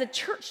think that as a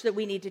church that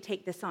we need to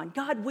take this on.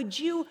 God, would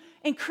you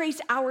increase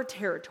our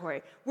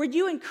territory? Would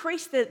you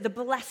increase the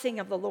blessing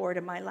of the Lord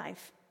in my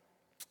life?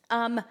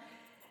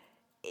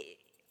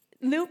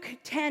 Luke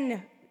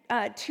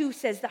 10:2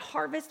 says, the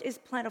harvest is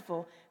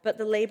plentiful, but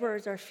the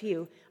laborers are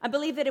few. I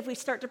believe that if we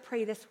start to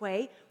pray this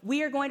way,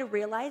 we are going to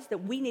realize that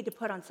we need to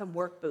put on some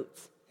work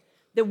boots,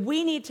 that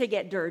we need to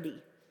get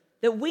dirty,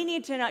 that we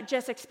need to not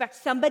just expect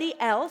somebody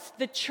else,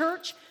 the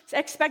church,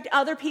 expect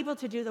other people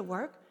to do the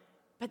work,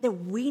 but that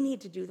we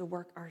need to do the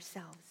work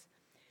ourselves.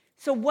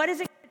 So what is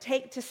it going to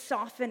take to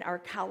soften our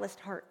calloused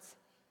hearts?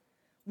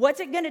 What's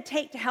it going to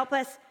take to help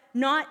us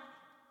not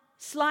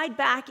slide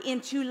back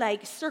into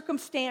like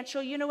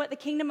circumstantial, you know what, the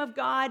kingdom of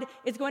God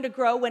is going to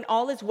grow when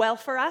all is well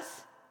for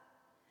us?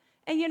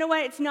 And you know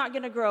what, it's not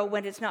going to grow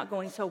when it's not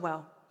going so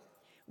well.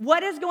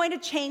 What is going to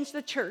change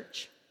the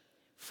church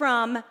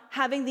from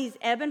having these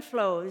ebb and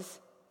flows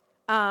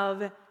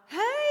of,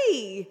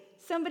 hey,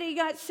 somebody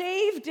got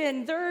saved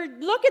and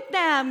look at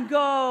them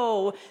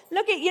go.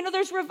 Look at,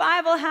 there's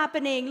revival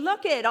happening.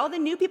 Look at all the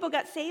new people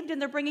got saved and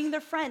they're bringing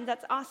their friend.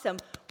 That's awesome.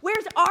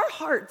 Where's our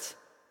heart?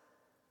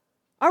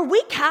 Are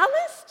we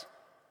calloused?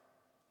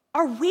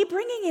 Are we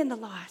bringing in the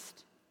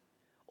lost?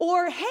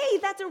 Or, hey,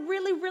 that's a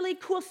really, really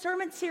cool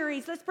sermon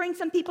series. Let's bring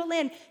some people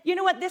in. You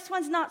know what? This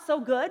one's not so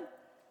good.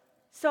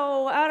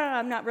 So, I don't know.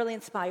 I'm not really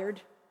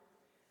inspired.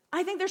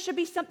 I think there should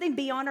be something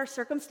beyond our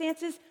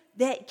circumstances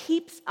that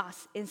keeps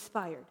us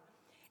inspired.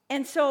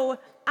 And so,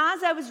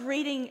 as I was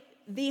reading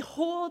the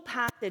whole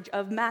passage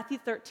of Matthew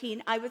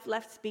 13, I was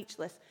left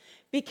speechless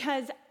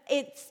because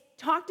it's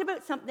talked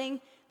about something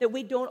that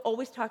we don't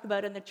always talk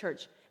about in the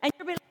church. And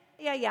you're like,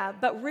 yeah,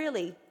 but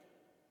really,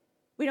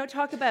 we don't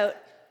talk about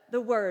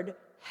the word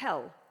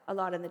hell a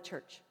lot in the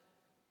church.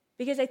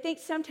 Because I think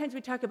sometimes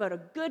we talk about a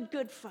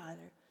good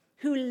Father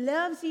who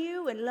loves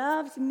you and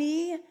loves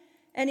me,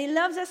 and he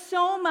loves us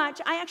so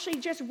much. I actually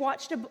just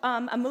watched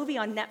a movie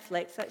on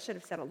Netflix. I should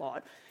have said a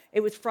lot.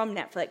 It was from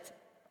Netflix.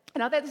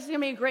 And I thought this was going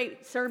to be a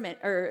great sermon,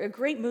 or a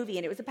great movie,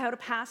 and it was about a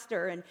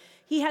pastor, and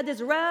he had this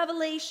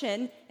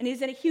revelation, and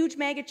he's in a huge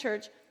mega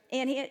church,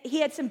 and he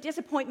had some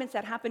disappointments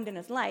that happened in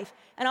his life,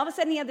 and all of a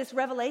sudden he had this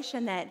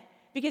revelation that,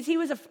 because he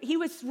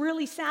was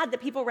really sad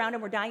that people around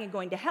him were dying and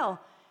going to hell,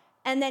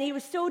 and then he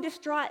was so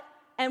distraught,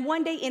 and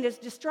one day in his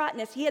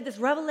distraughtness, he had this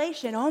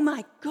revelation, oh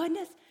my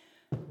goodness,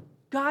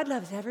 God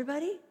loves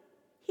everybody.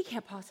 He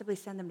can't possibly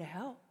send them to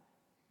hell.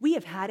 We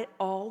have had it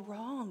all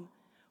wrong.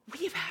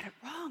 We have had it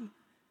wrong.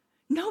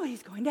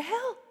 Nobody's going to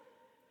hell.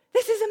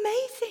 This is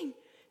amazing.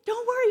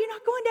 Don't worry, you're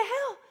not going to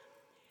hell.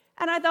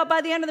 And I thought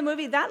by the end of the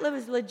movie, that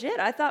was legit.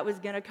 I thought it was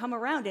going to come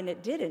around, and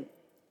it didn't.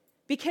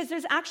 Because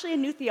there's actually a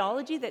new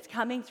theology that's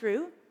coming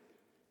through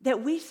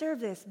that we serve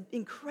this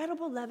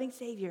incredible, loving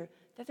Savior,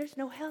 that there's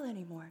no hell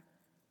anymore.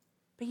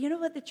 But you know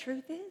what the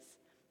truth is?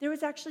 There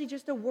was actually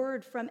just a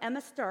word from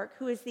Emma Stark,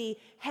 who is the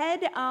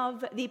head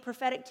of the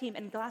prophetic team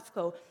in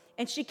Glasgow,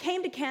 and she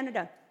came to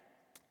Canada.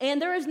 And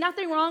there is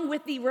nothing wrong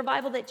with the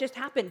revival that just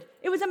happened.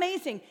 It was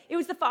amazing. It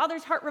was the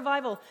Father's Heart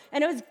Revival,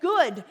 and it was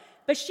good.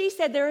 But she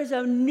said there is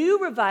a new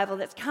revival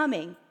that's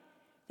coming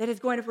that is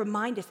going to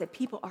remind us that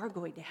people are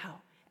going to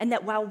hell, and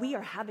that while we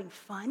are having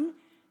fun,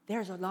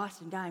 there's a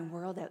lost and dying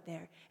world out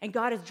there. And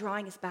God is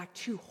drawing us back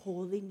to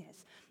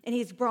holiness. And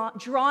he's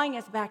drawing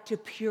us back to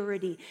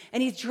purity.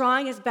 And he's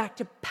drawing us back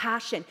to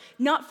passion.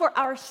 Not for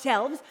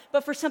ourselves,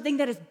 but for something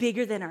that is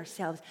bigger than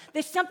ourselves.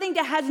 There's something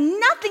that has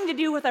nothing to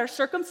do with our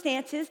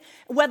circumstances,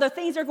 whether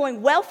things are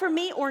going well for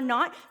me or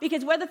not.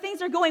 Because whether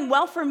things are going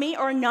well for me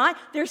or not,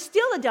 there's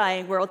still a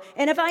dying world.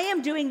 And if I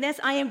am doing this,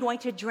 I am going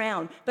to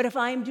drown. But if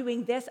I am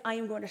doing this, I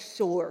am going to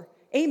soar.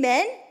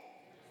 Amen?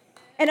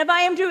 And if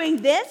I am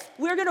doing this,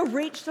 we're going to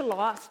reach the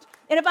lost.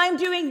 And if I'm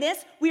doing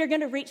this, we are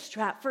going to reach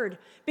Stratford.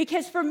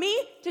 Because for me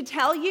to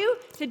tell you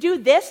to do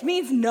this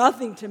means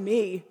nothing to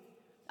me.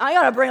 I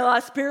got to bring a lot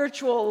of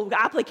spiritual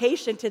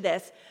application to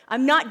this.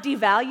 I'm not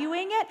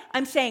devaluing it.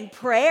 I'm saying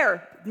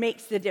prayer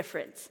makes the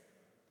difference.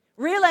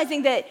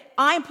 Realizing that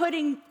I'm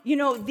putting,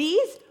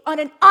 these on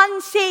an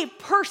unsaved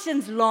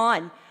person's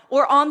lawn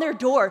or on their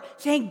door,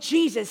 saying,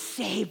 Jesus,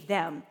 save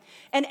them.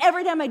 And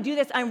every time I do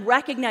this, I'm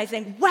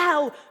recognizing,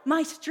 wow,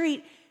 my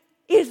street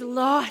is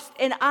lost,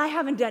 and I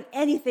haven't done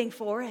anything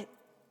for it.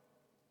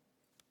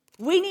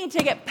 We need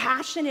to get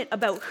passionate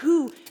about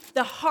who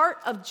the heart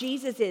of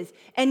Jesus is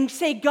and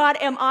say, God,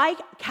 am I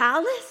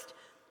calloused?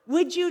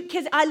 Would you,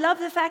 because I love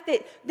the fact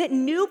that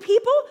new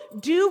people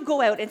do go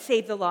out and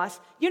save the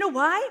lost. You know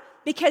why?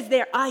 Because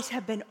their eyes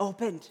have been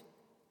opened.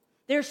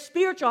 Their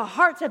spiritual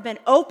hearts have been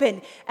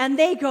opened, and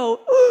they go,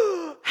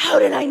 oh, how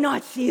did I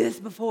not see this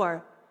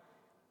before?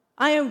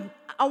 I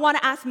want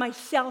to ask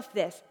myself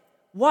this.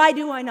 Why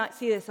do I not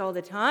see this all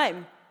the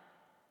time?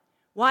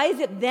 Why is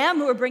it them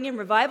who are bringing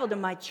revival to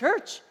my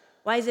church?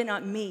 Why is it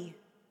not me?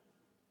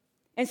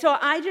 And so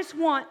I just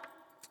want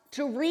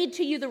to read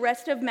to you the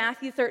rest of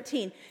Matthew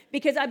 13,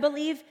 because I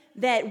believe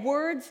that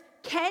words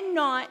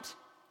cannot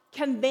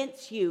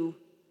convince you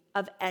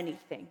of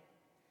anything.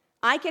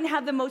 I can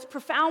have the most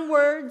profound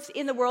words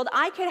in the world.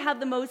 I can have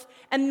the most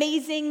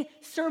amazing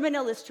sermon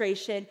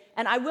illustration,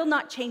 and I will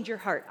not change your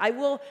heart. I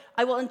will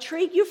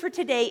intrigue you for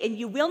today, and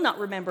you will not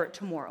remember it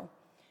tomorrow.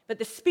 But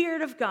the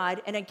Spirit of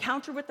God, an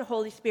encounter with the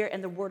Holy Spirit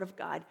and the Word of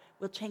God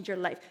will change your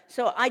life.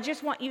 So I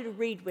just want you to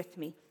read with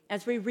me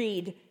as we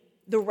read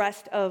the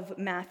rest of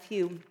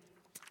Matthew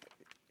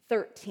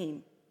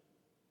 13.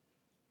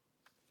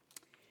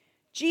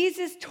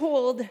 Jesus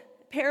told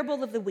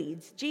parable of the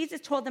weeds.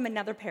 Jesus told them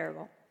another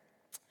parable.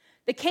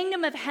 The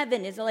kingdom of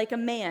heaven is like a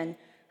man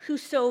who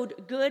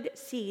sowed good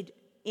seed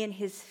in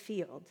his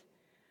field.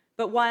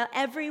 But while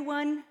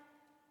everyone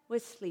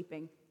was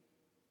sleeping,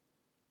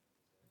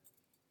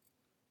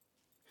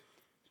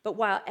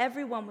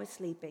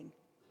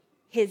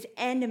 his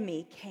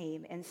enemy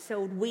came and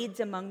sowed weeds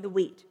among the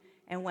wheat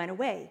and went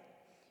away.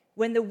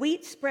 When the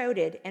wheat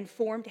sprouted and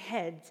formed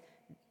heads,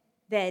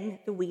 then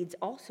the weeds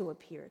also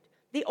appeared.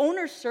 The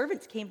owner's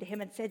servants came to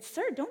him and said,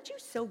 "Sir, don't you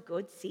sow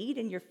good seed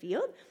in your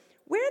field?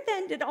 Where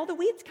then did all the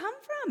weeds come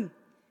from?"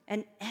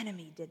 "An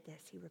enemy did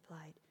this," he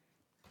replied.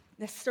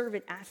 The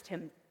servant asked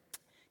him,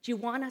 "Do you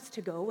want us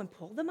to go and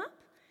pull them up?"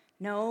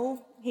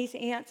 "No," he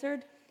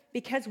answered,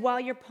 "because while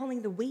you're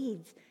pulling the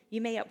weeds, you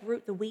may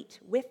uproot the wheat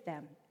with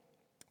them.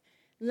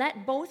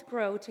 Let both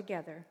grow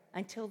together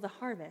until the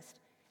harvest.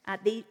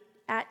 At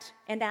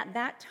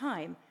that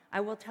time,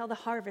 I will tell the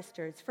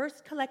harvesters,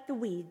 first collect the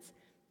weeds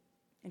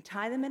and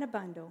tie them in a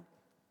bundle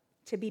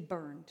to be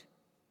burned.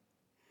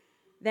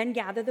 Then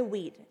gather the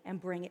wheat and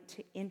bring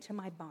it into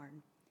my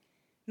barn."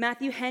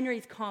 Matthew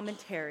Henry's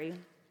commentary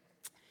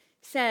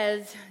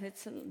says,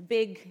 it's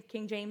big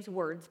King James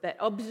words, but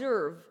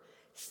observe,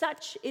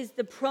 such is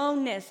the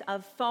proneness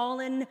of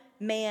fallen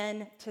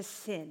man to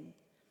sin,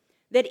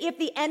 that if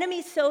the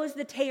enemy sows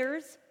the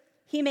tares,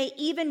 he may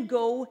even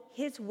go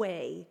his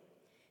way.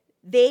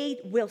 They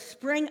will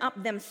spring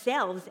up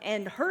themselves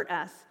and hurt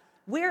us.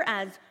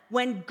 Whereas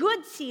when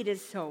good seed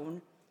is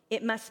sown,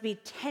 it must be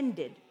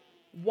tended,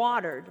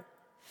 watered,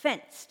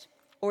 fenced,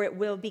 or it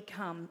will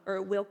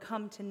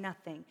come to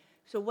nothing.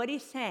 So what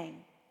he's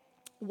saying,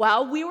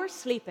 while we were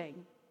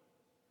sleeping,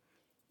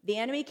 the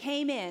enemy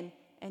came in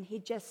and he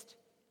just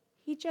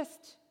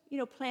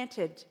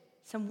planted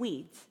some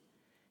weeds.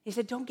 He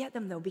said, "Don't get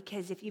them though,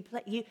 because if you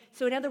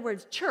so in other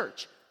words,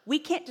 church, we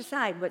can't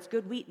decide what's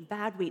good wheat and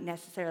bad wheat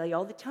necessarily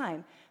all the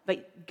time,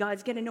 but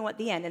God's going to know at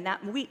the end, and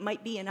that wheat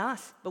might be in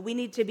us, but we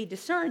need to be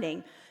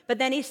discerning." But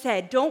then he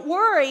said, "Don't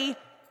worry,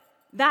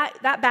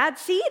 that bad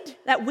seed,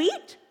 that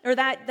wheat, or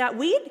that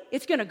weed,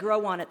 it's going to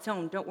grow on its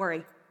own. Don't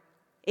worry.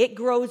 It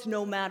grows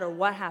no matter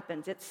what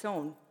happens. It's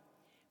sown.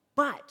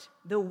 But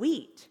the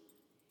wheat,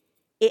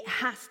 it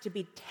has to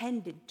be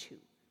tended to.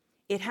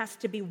 It has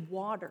to be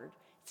watered.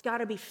 It's got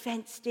to be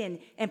fenced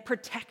in and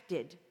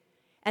protected.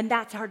 And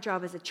that's our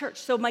job as a church."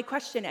 So my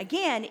question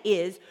again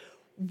is,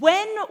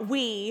 when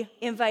we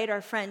invite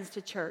our friends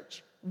to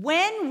church,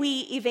 when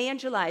we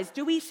evangelize,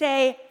 do we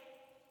say,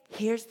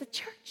 "Here's the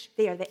church.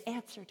 They are the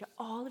answer to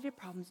all of your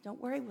problems.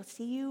 Don't worry. We'll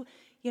see you,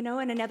 in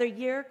another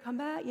year. Come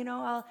back.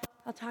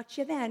 I'll talk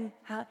to you then.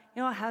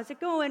 How's it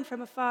going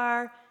from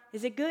afar?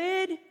 Is it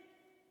good?"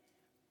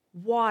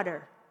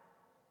 Water,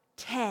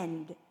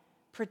 tend,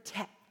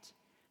 protect.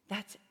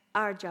 That's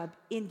our job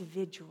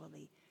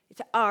individually.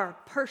 It's our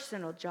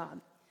personal job.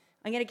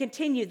 I'm going to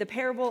continue. The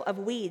parable of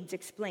weeds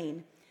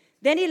explained.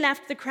 Then he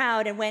left the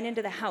crowd and went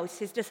into the house.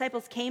 His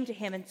disciples came to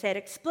him and said,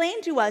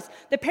 "Explain to us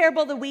the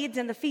parable of the weeds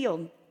in the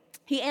field."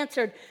 He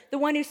answered, "The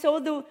one who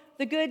sowed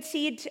the good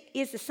seed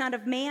is the Son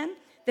of Man.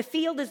 The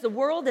field is the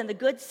world, and the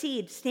good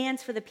seed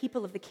stands for the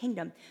people of the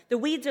kingdom. The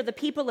weeds are the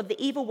people of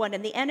the evil one,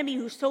 and the enemy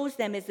who sows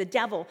them is the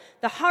devil.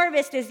 The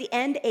harvest is the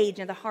end age,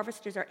 and the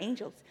harvesters are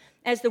angels.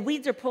 As the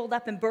weeds are pulled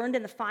up and burned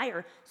in the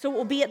fire, so it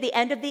will be at the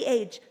end of the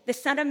age. The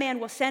Son of Man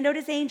will send out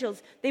his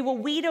angels. They will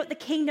weed out the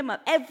kingdom of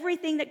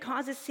everything that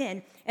causes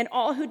sin and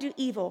all who do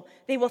evil.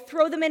 They will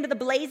throw them into the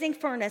blazing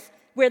furnace,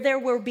 where there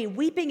will be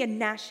weeping and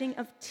gnashing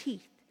of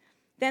teeth.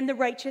 Then the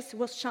righteous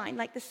will shine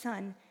like the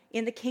sun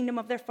in the kingdom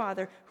of their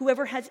Father.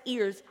 Whoever has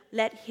ears,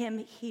 let him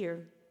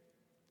hear."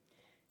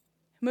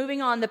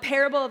 Moving on, the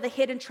parable of the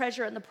hidden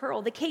treasure and the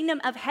pearl. The kingdom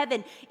of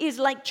heaven is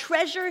like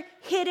treasure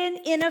hidden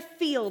in a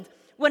field.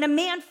 When a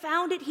man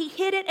found it, he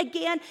hid it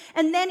again,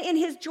 and then in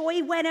his joy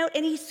he went out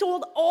and he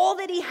sold all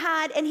that he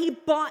had and he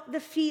bought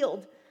the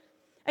field.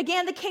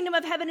 Again, the kingdom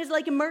of heaven is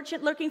like a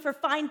merchant looking for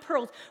fine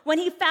pearls. When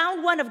he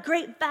found one of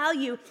great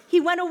value, he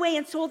went away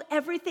and sold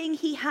everything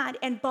he had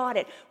and bought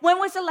it. When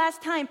was the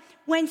last time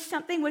when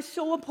something was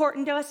so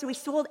important to us that we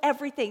sold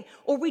everything,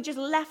 or we just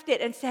left it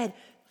and said,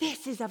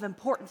 "This is of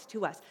importance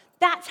to us"?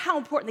 That's how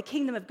important the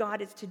kingdom of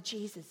God is to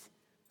Jesus.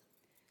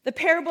 The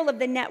parable of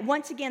the net.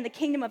 Once again, the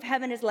kingdom of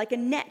heaven is like a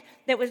net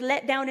that was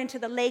let down into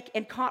the lake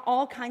and caught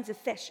all kinds of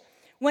fish.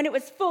 When it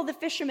was full, the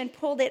fishermen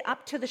pulled it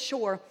up to the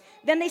shore.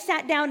 Then they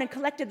sat down and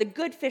collected the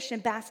good fish in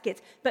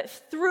baskets, but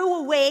threw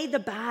away the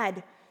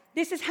bad.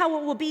 This is how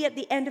it will be at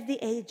the end of the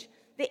age.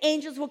 The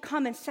angels will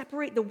come and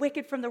separate the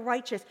wicked from the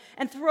righteous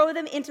and throw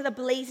them into the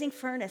blazing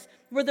furnace,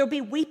 where there'll be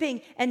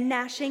weeping and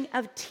gnashing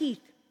of teeth.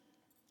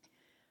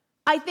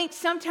 I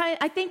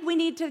think we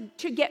need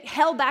to get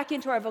hell back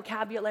into our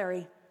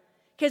vocabulary.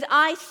 Because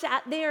I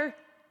sat there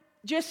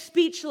just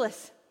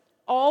speechless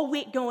all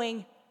week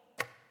going,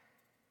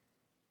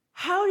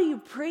 how do you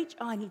preach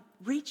on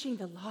reaching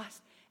the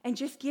lost and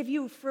just give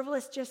you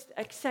frivolous, just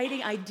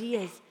exciting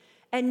ideas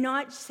and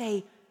not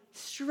say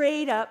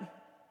straight up,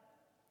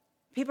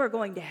 people are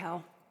going to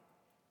hell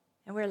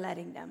and we're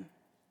letting them.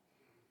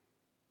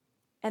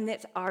 And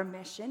it's our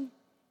mission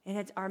and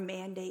it's our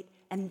mandate,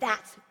 and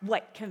that's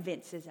what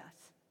convinces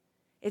us.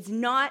 It's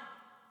not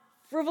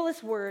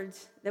frivolous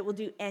words that will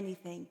do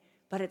anything,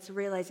 but it's a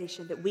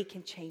realization that we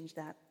can change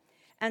that.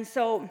 And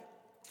so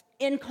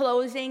in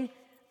closing,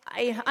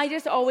 I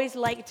just always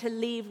like to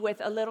leave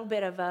with a little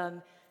bit of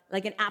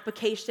like an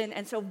application.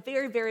 And so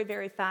very, very,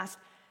 very fast.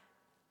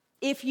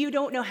 If you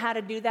don't know how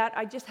to do that,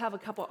 I just have a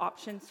couple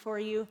options for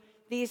you.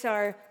 This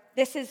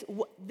is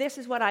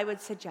what I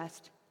would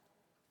suggest.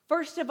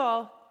 First of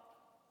all,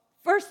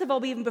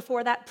 even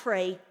before that,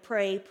 pray.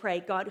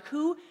 God,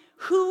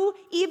 who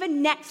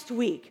even next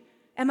week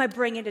am I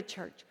bringing to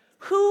church?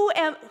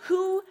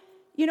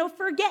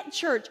 Forget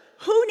church.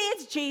 Who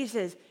needs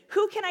Jesus?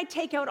 Who can I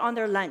take out on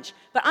their lunch?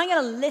 But I'm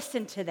going to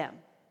listen to them.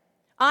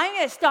 I'm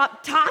going to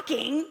stop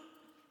talking,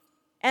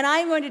 and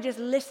I'm going to just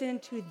listen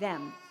to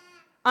them.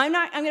 I'm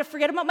going to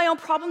forget about my own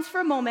problems for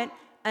a moment,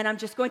 and I'm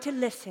just going to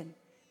listen.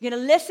 I'm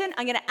going to listen.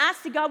 I'm going to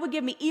ask that God would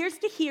give me ears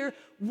to hear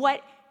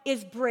what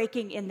is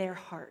breaking in their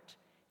heart.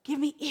 Give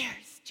me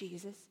ears,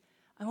 Jesus.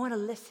 I want to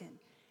listen.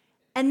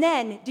 And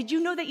then, did you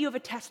know that you have a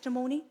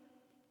testimony?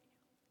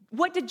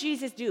 What did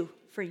Jesus do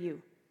for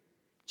you?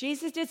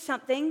 Jesus did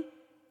something,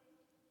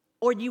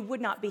 or you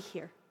would not be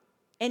here.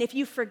 And if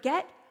you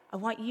forget, I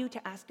want you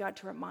to ask God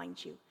to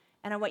remind you.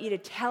 And I want you to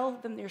tell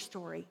them their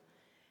story.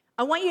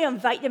 I want you to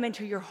invite them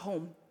into your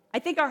home. I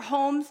think our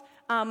homes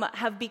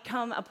have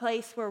become a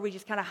place where we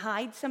just kind of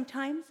hide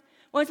sometimes.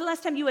 When was the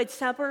last time you had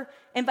supper,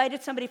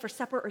 invited somebody for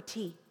supper or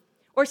tea?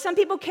 Or some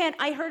people can't.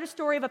 I heard a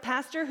story of a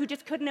pastor who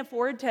just couldn't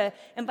afford to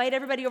invite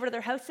everybody over to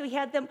their house, so he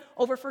had them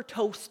over for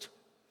toast.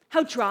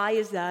 How dry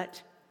is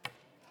that?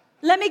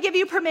 Let me give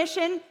you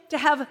permission to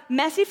have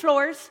messy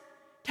floors,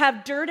 to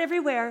have dirt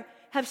everywhere,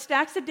 have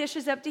stacks of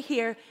dishes up to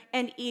here,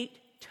 and eat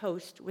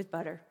toast with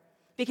butter.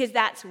 Because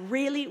that's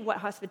really what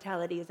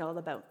hospitality is all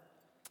about.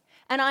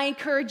 And I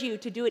encourage you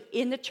to do it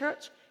in the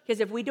church, because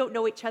if we don't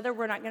know each other,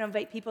 we're not going to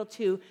invite people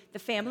to the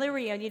family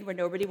reunion where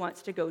nobody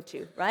wants to go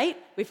to, right?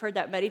 We've heard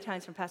that many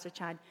times from Pastor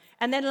Chad.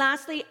 And then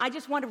lastly, I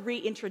just want to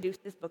reintroduce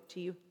this book to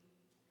you.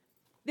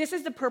 This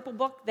is the purple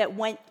book that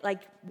went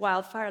like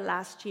wildfire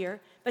last year.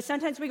 But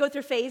sometimes we go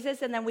through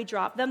phases and then we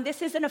drop them.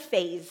 This isn't a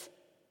phase.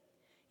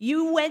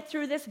 You went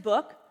through this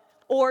book,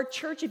 or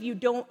church, if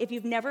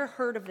you've never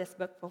heard of this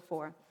book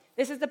before.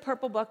 This is the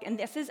purple book, and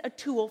this is a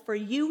tool for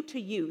you to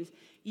use.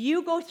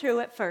 You go through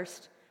it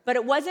first. But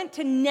it wasn't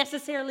to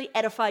necessarily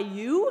edify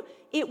you.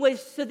 It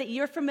was so that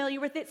you're familiar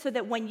with it, so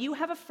that when you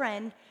have a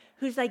friend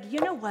who's like,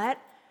 you know what?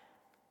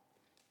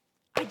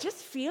 I just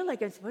feel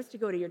like I'm supposed to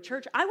go to your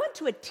church. I went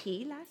to a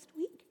tea last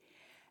week,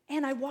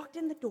 and I walked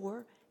in the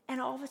door,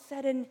 and all of a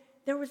sudden,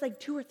 there was like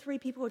 2 or 3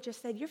 people who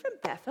just said, you're from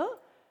Bethel?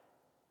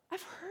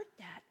 I've heard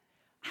that.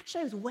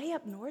 Actually, I was way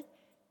up north.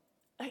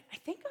 I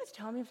think God's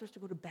telling me I'm supposed to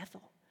go to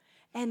Bethel.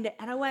 And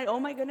I went, oh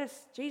my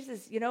goodness,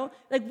 Jesus,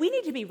 we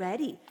need to be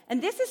ready.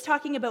 And this is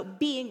talking about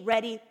being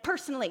ready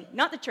personally,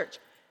 not the church.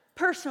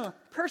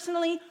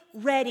 Personally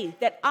ready.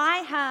 That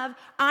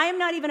I'm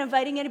not even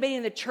inviting anybody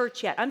in the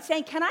church yet. I'm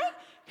saying, can I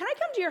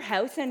come to your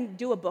house and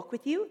do a book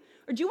with you?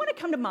 Or do you want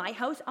to come to my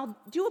house? I'll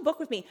do a book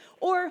with me.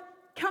 Or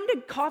come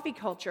to Coffee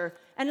Culture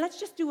and let's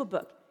just do a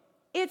book.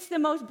 It's the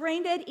most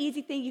brain-dead,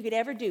 easy thing you could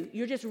ever do.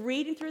 You're just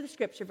reading through the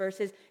scripture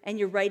verses, and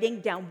you're writing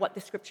down what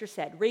the scripture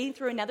said. Reading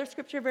through another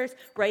scripture verse,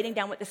 writing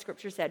down what the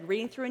scripture said.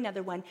 Reading through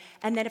another one.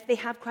 And then if they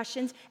have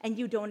questions and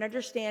you don't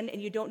understand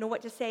and you don't know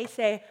what to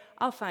say,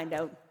 I'll find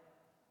out.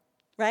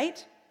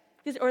 Right?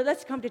 Or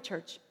let's come to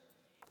church.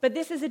 But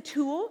this is a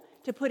tool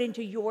to put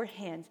into your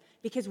hands,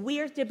 because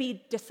we are to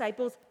be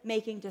disciples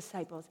making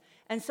disciples.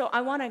 And so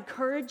I want to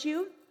encourage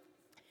you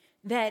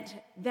that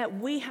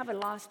we have a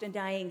lost and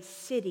dying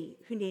city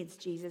who needs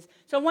Jesus.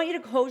 So I want you to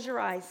close your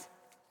eyes.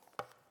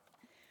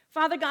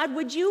 Father God,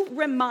 would you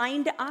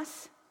remind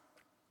us?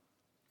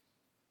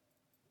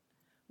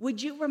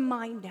 Would you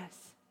remind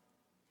us?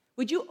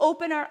 Would you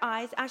open our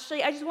eyes?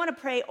 Actually, I just want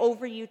to pray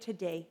over you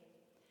today.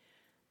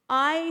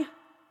 I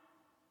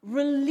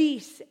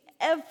release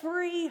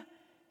every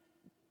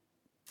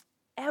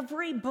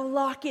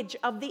blockage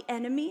of the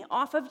enemy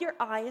off of your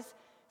eyes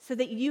so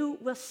that you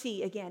will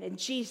see again in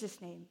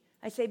Jesus' name.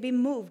 I say be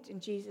moved in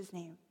Jesus'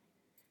 name.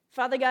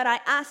 Father God, I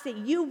ask that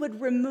you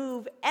would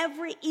remove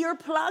every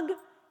earplug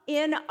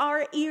in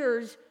our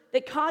ears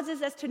that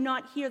causes us to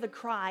not hear the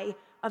cry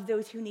of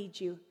those who need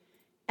you.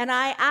 And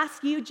I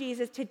ask you,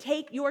 Jesus, to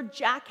take your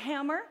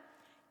jackhammer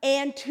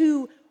and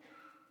to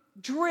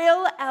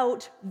drill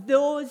out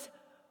those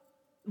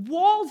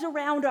walls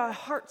around our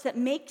hearts that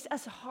makes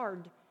us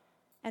hard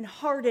and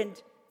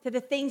hardened to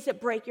the things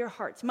that break your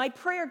hearts. My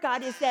prayer,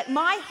 God, is that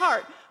my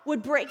heart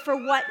would break for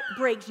what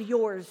breaks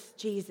yours,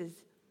 Jesus.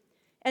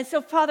 And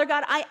so, Father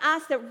God, I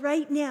ask that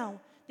right now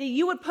that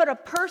you would put a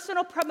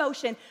personal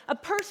promotion, a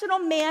personal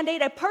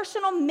mandate, a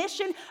personal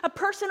mission, a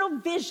personal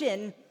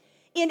vision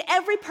in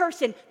every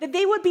person, that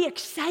they would be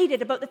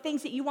excited about the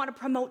things that you want to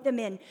promote them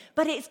in.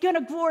 But it's going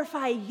to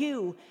glorify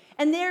you.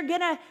 And they're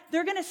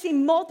gonna see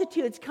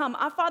multitudes come.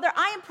 Father,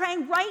 I am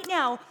praying right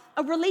now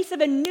a release of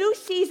a new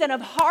season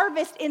of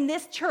harvest in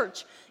this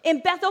church, in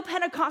Bethel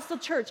Pentecostal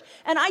Church.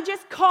 And I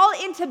just call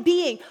into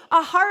being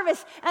a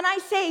harvest. And I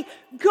say,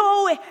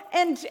 go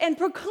and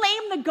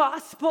proclaim the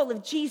gospel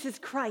of Jesus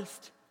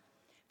Christ.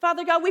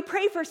 Father God, we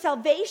pray for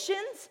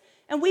salvations,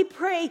 and we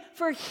pray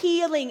for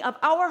healing of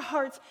our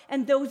hearts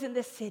and those in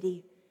this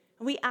city.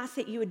 And we ask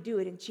that you would do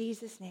it in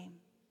Jesus' name.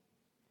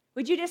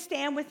 Would you just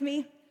stand with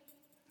me?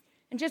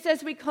 And just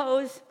as we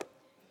close,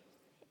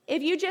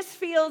 if you just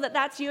feel that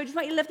that's you, I just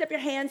want you to lift up your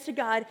hands to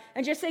God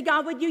and just say,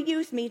 God, would you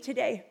use me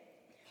today?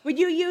 Would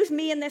you use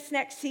me in this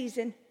next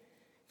season?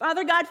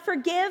 Father God,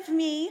 forgive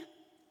me.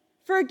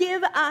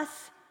 Forgive us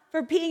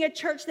for being a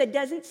church that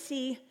doesn't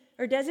see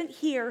or doesn't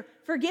hear.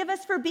 Forgive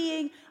us for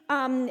being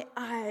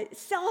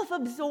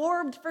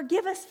self-absorbed.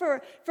 Forgive us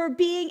for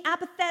being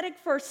apathetic,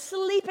 for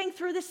sleeping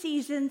through the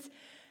seasons.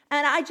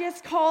 And I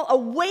just call a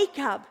wake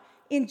up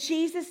in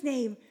Jesus'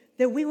 name,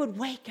 that we would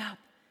wake up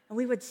and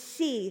we would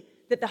see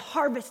that the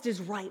harvest is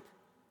ripe.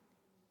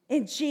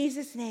 In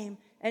Jesus' name,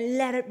 and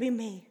let it be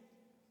me.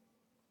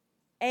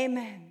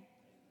 Amen.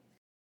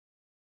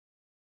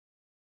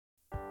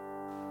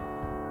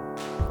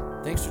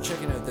 Thanks for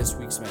checking out this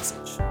week's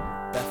message,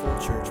 Bethel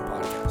Church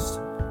Podcast.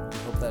 We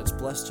hope that it's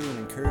blessed you and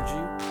encouraged you,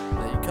 and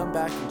that you come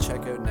back and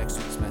check out next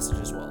week's message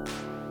as well.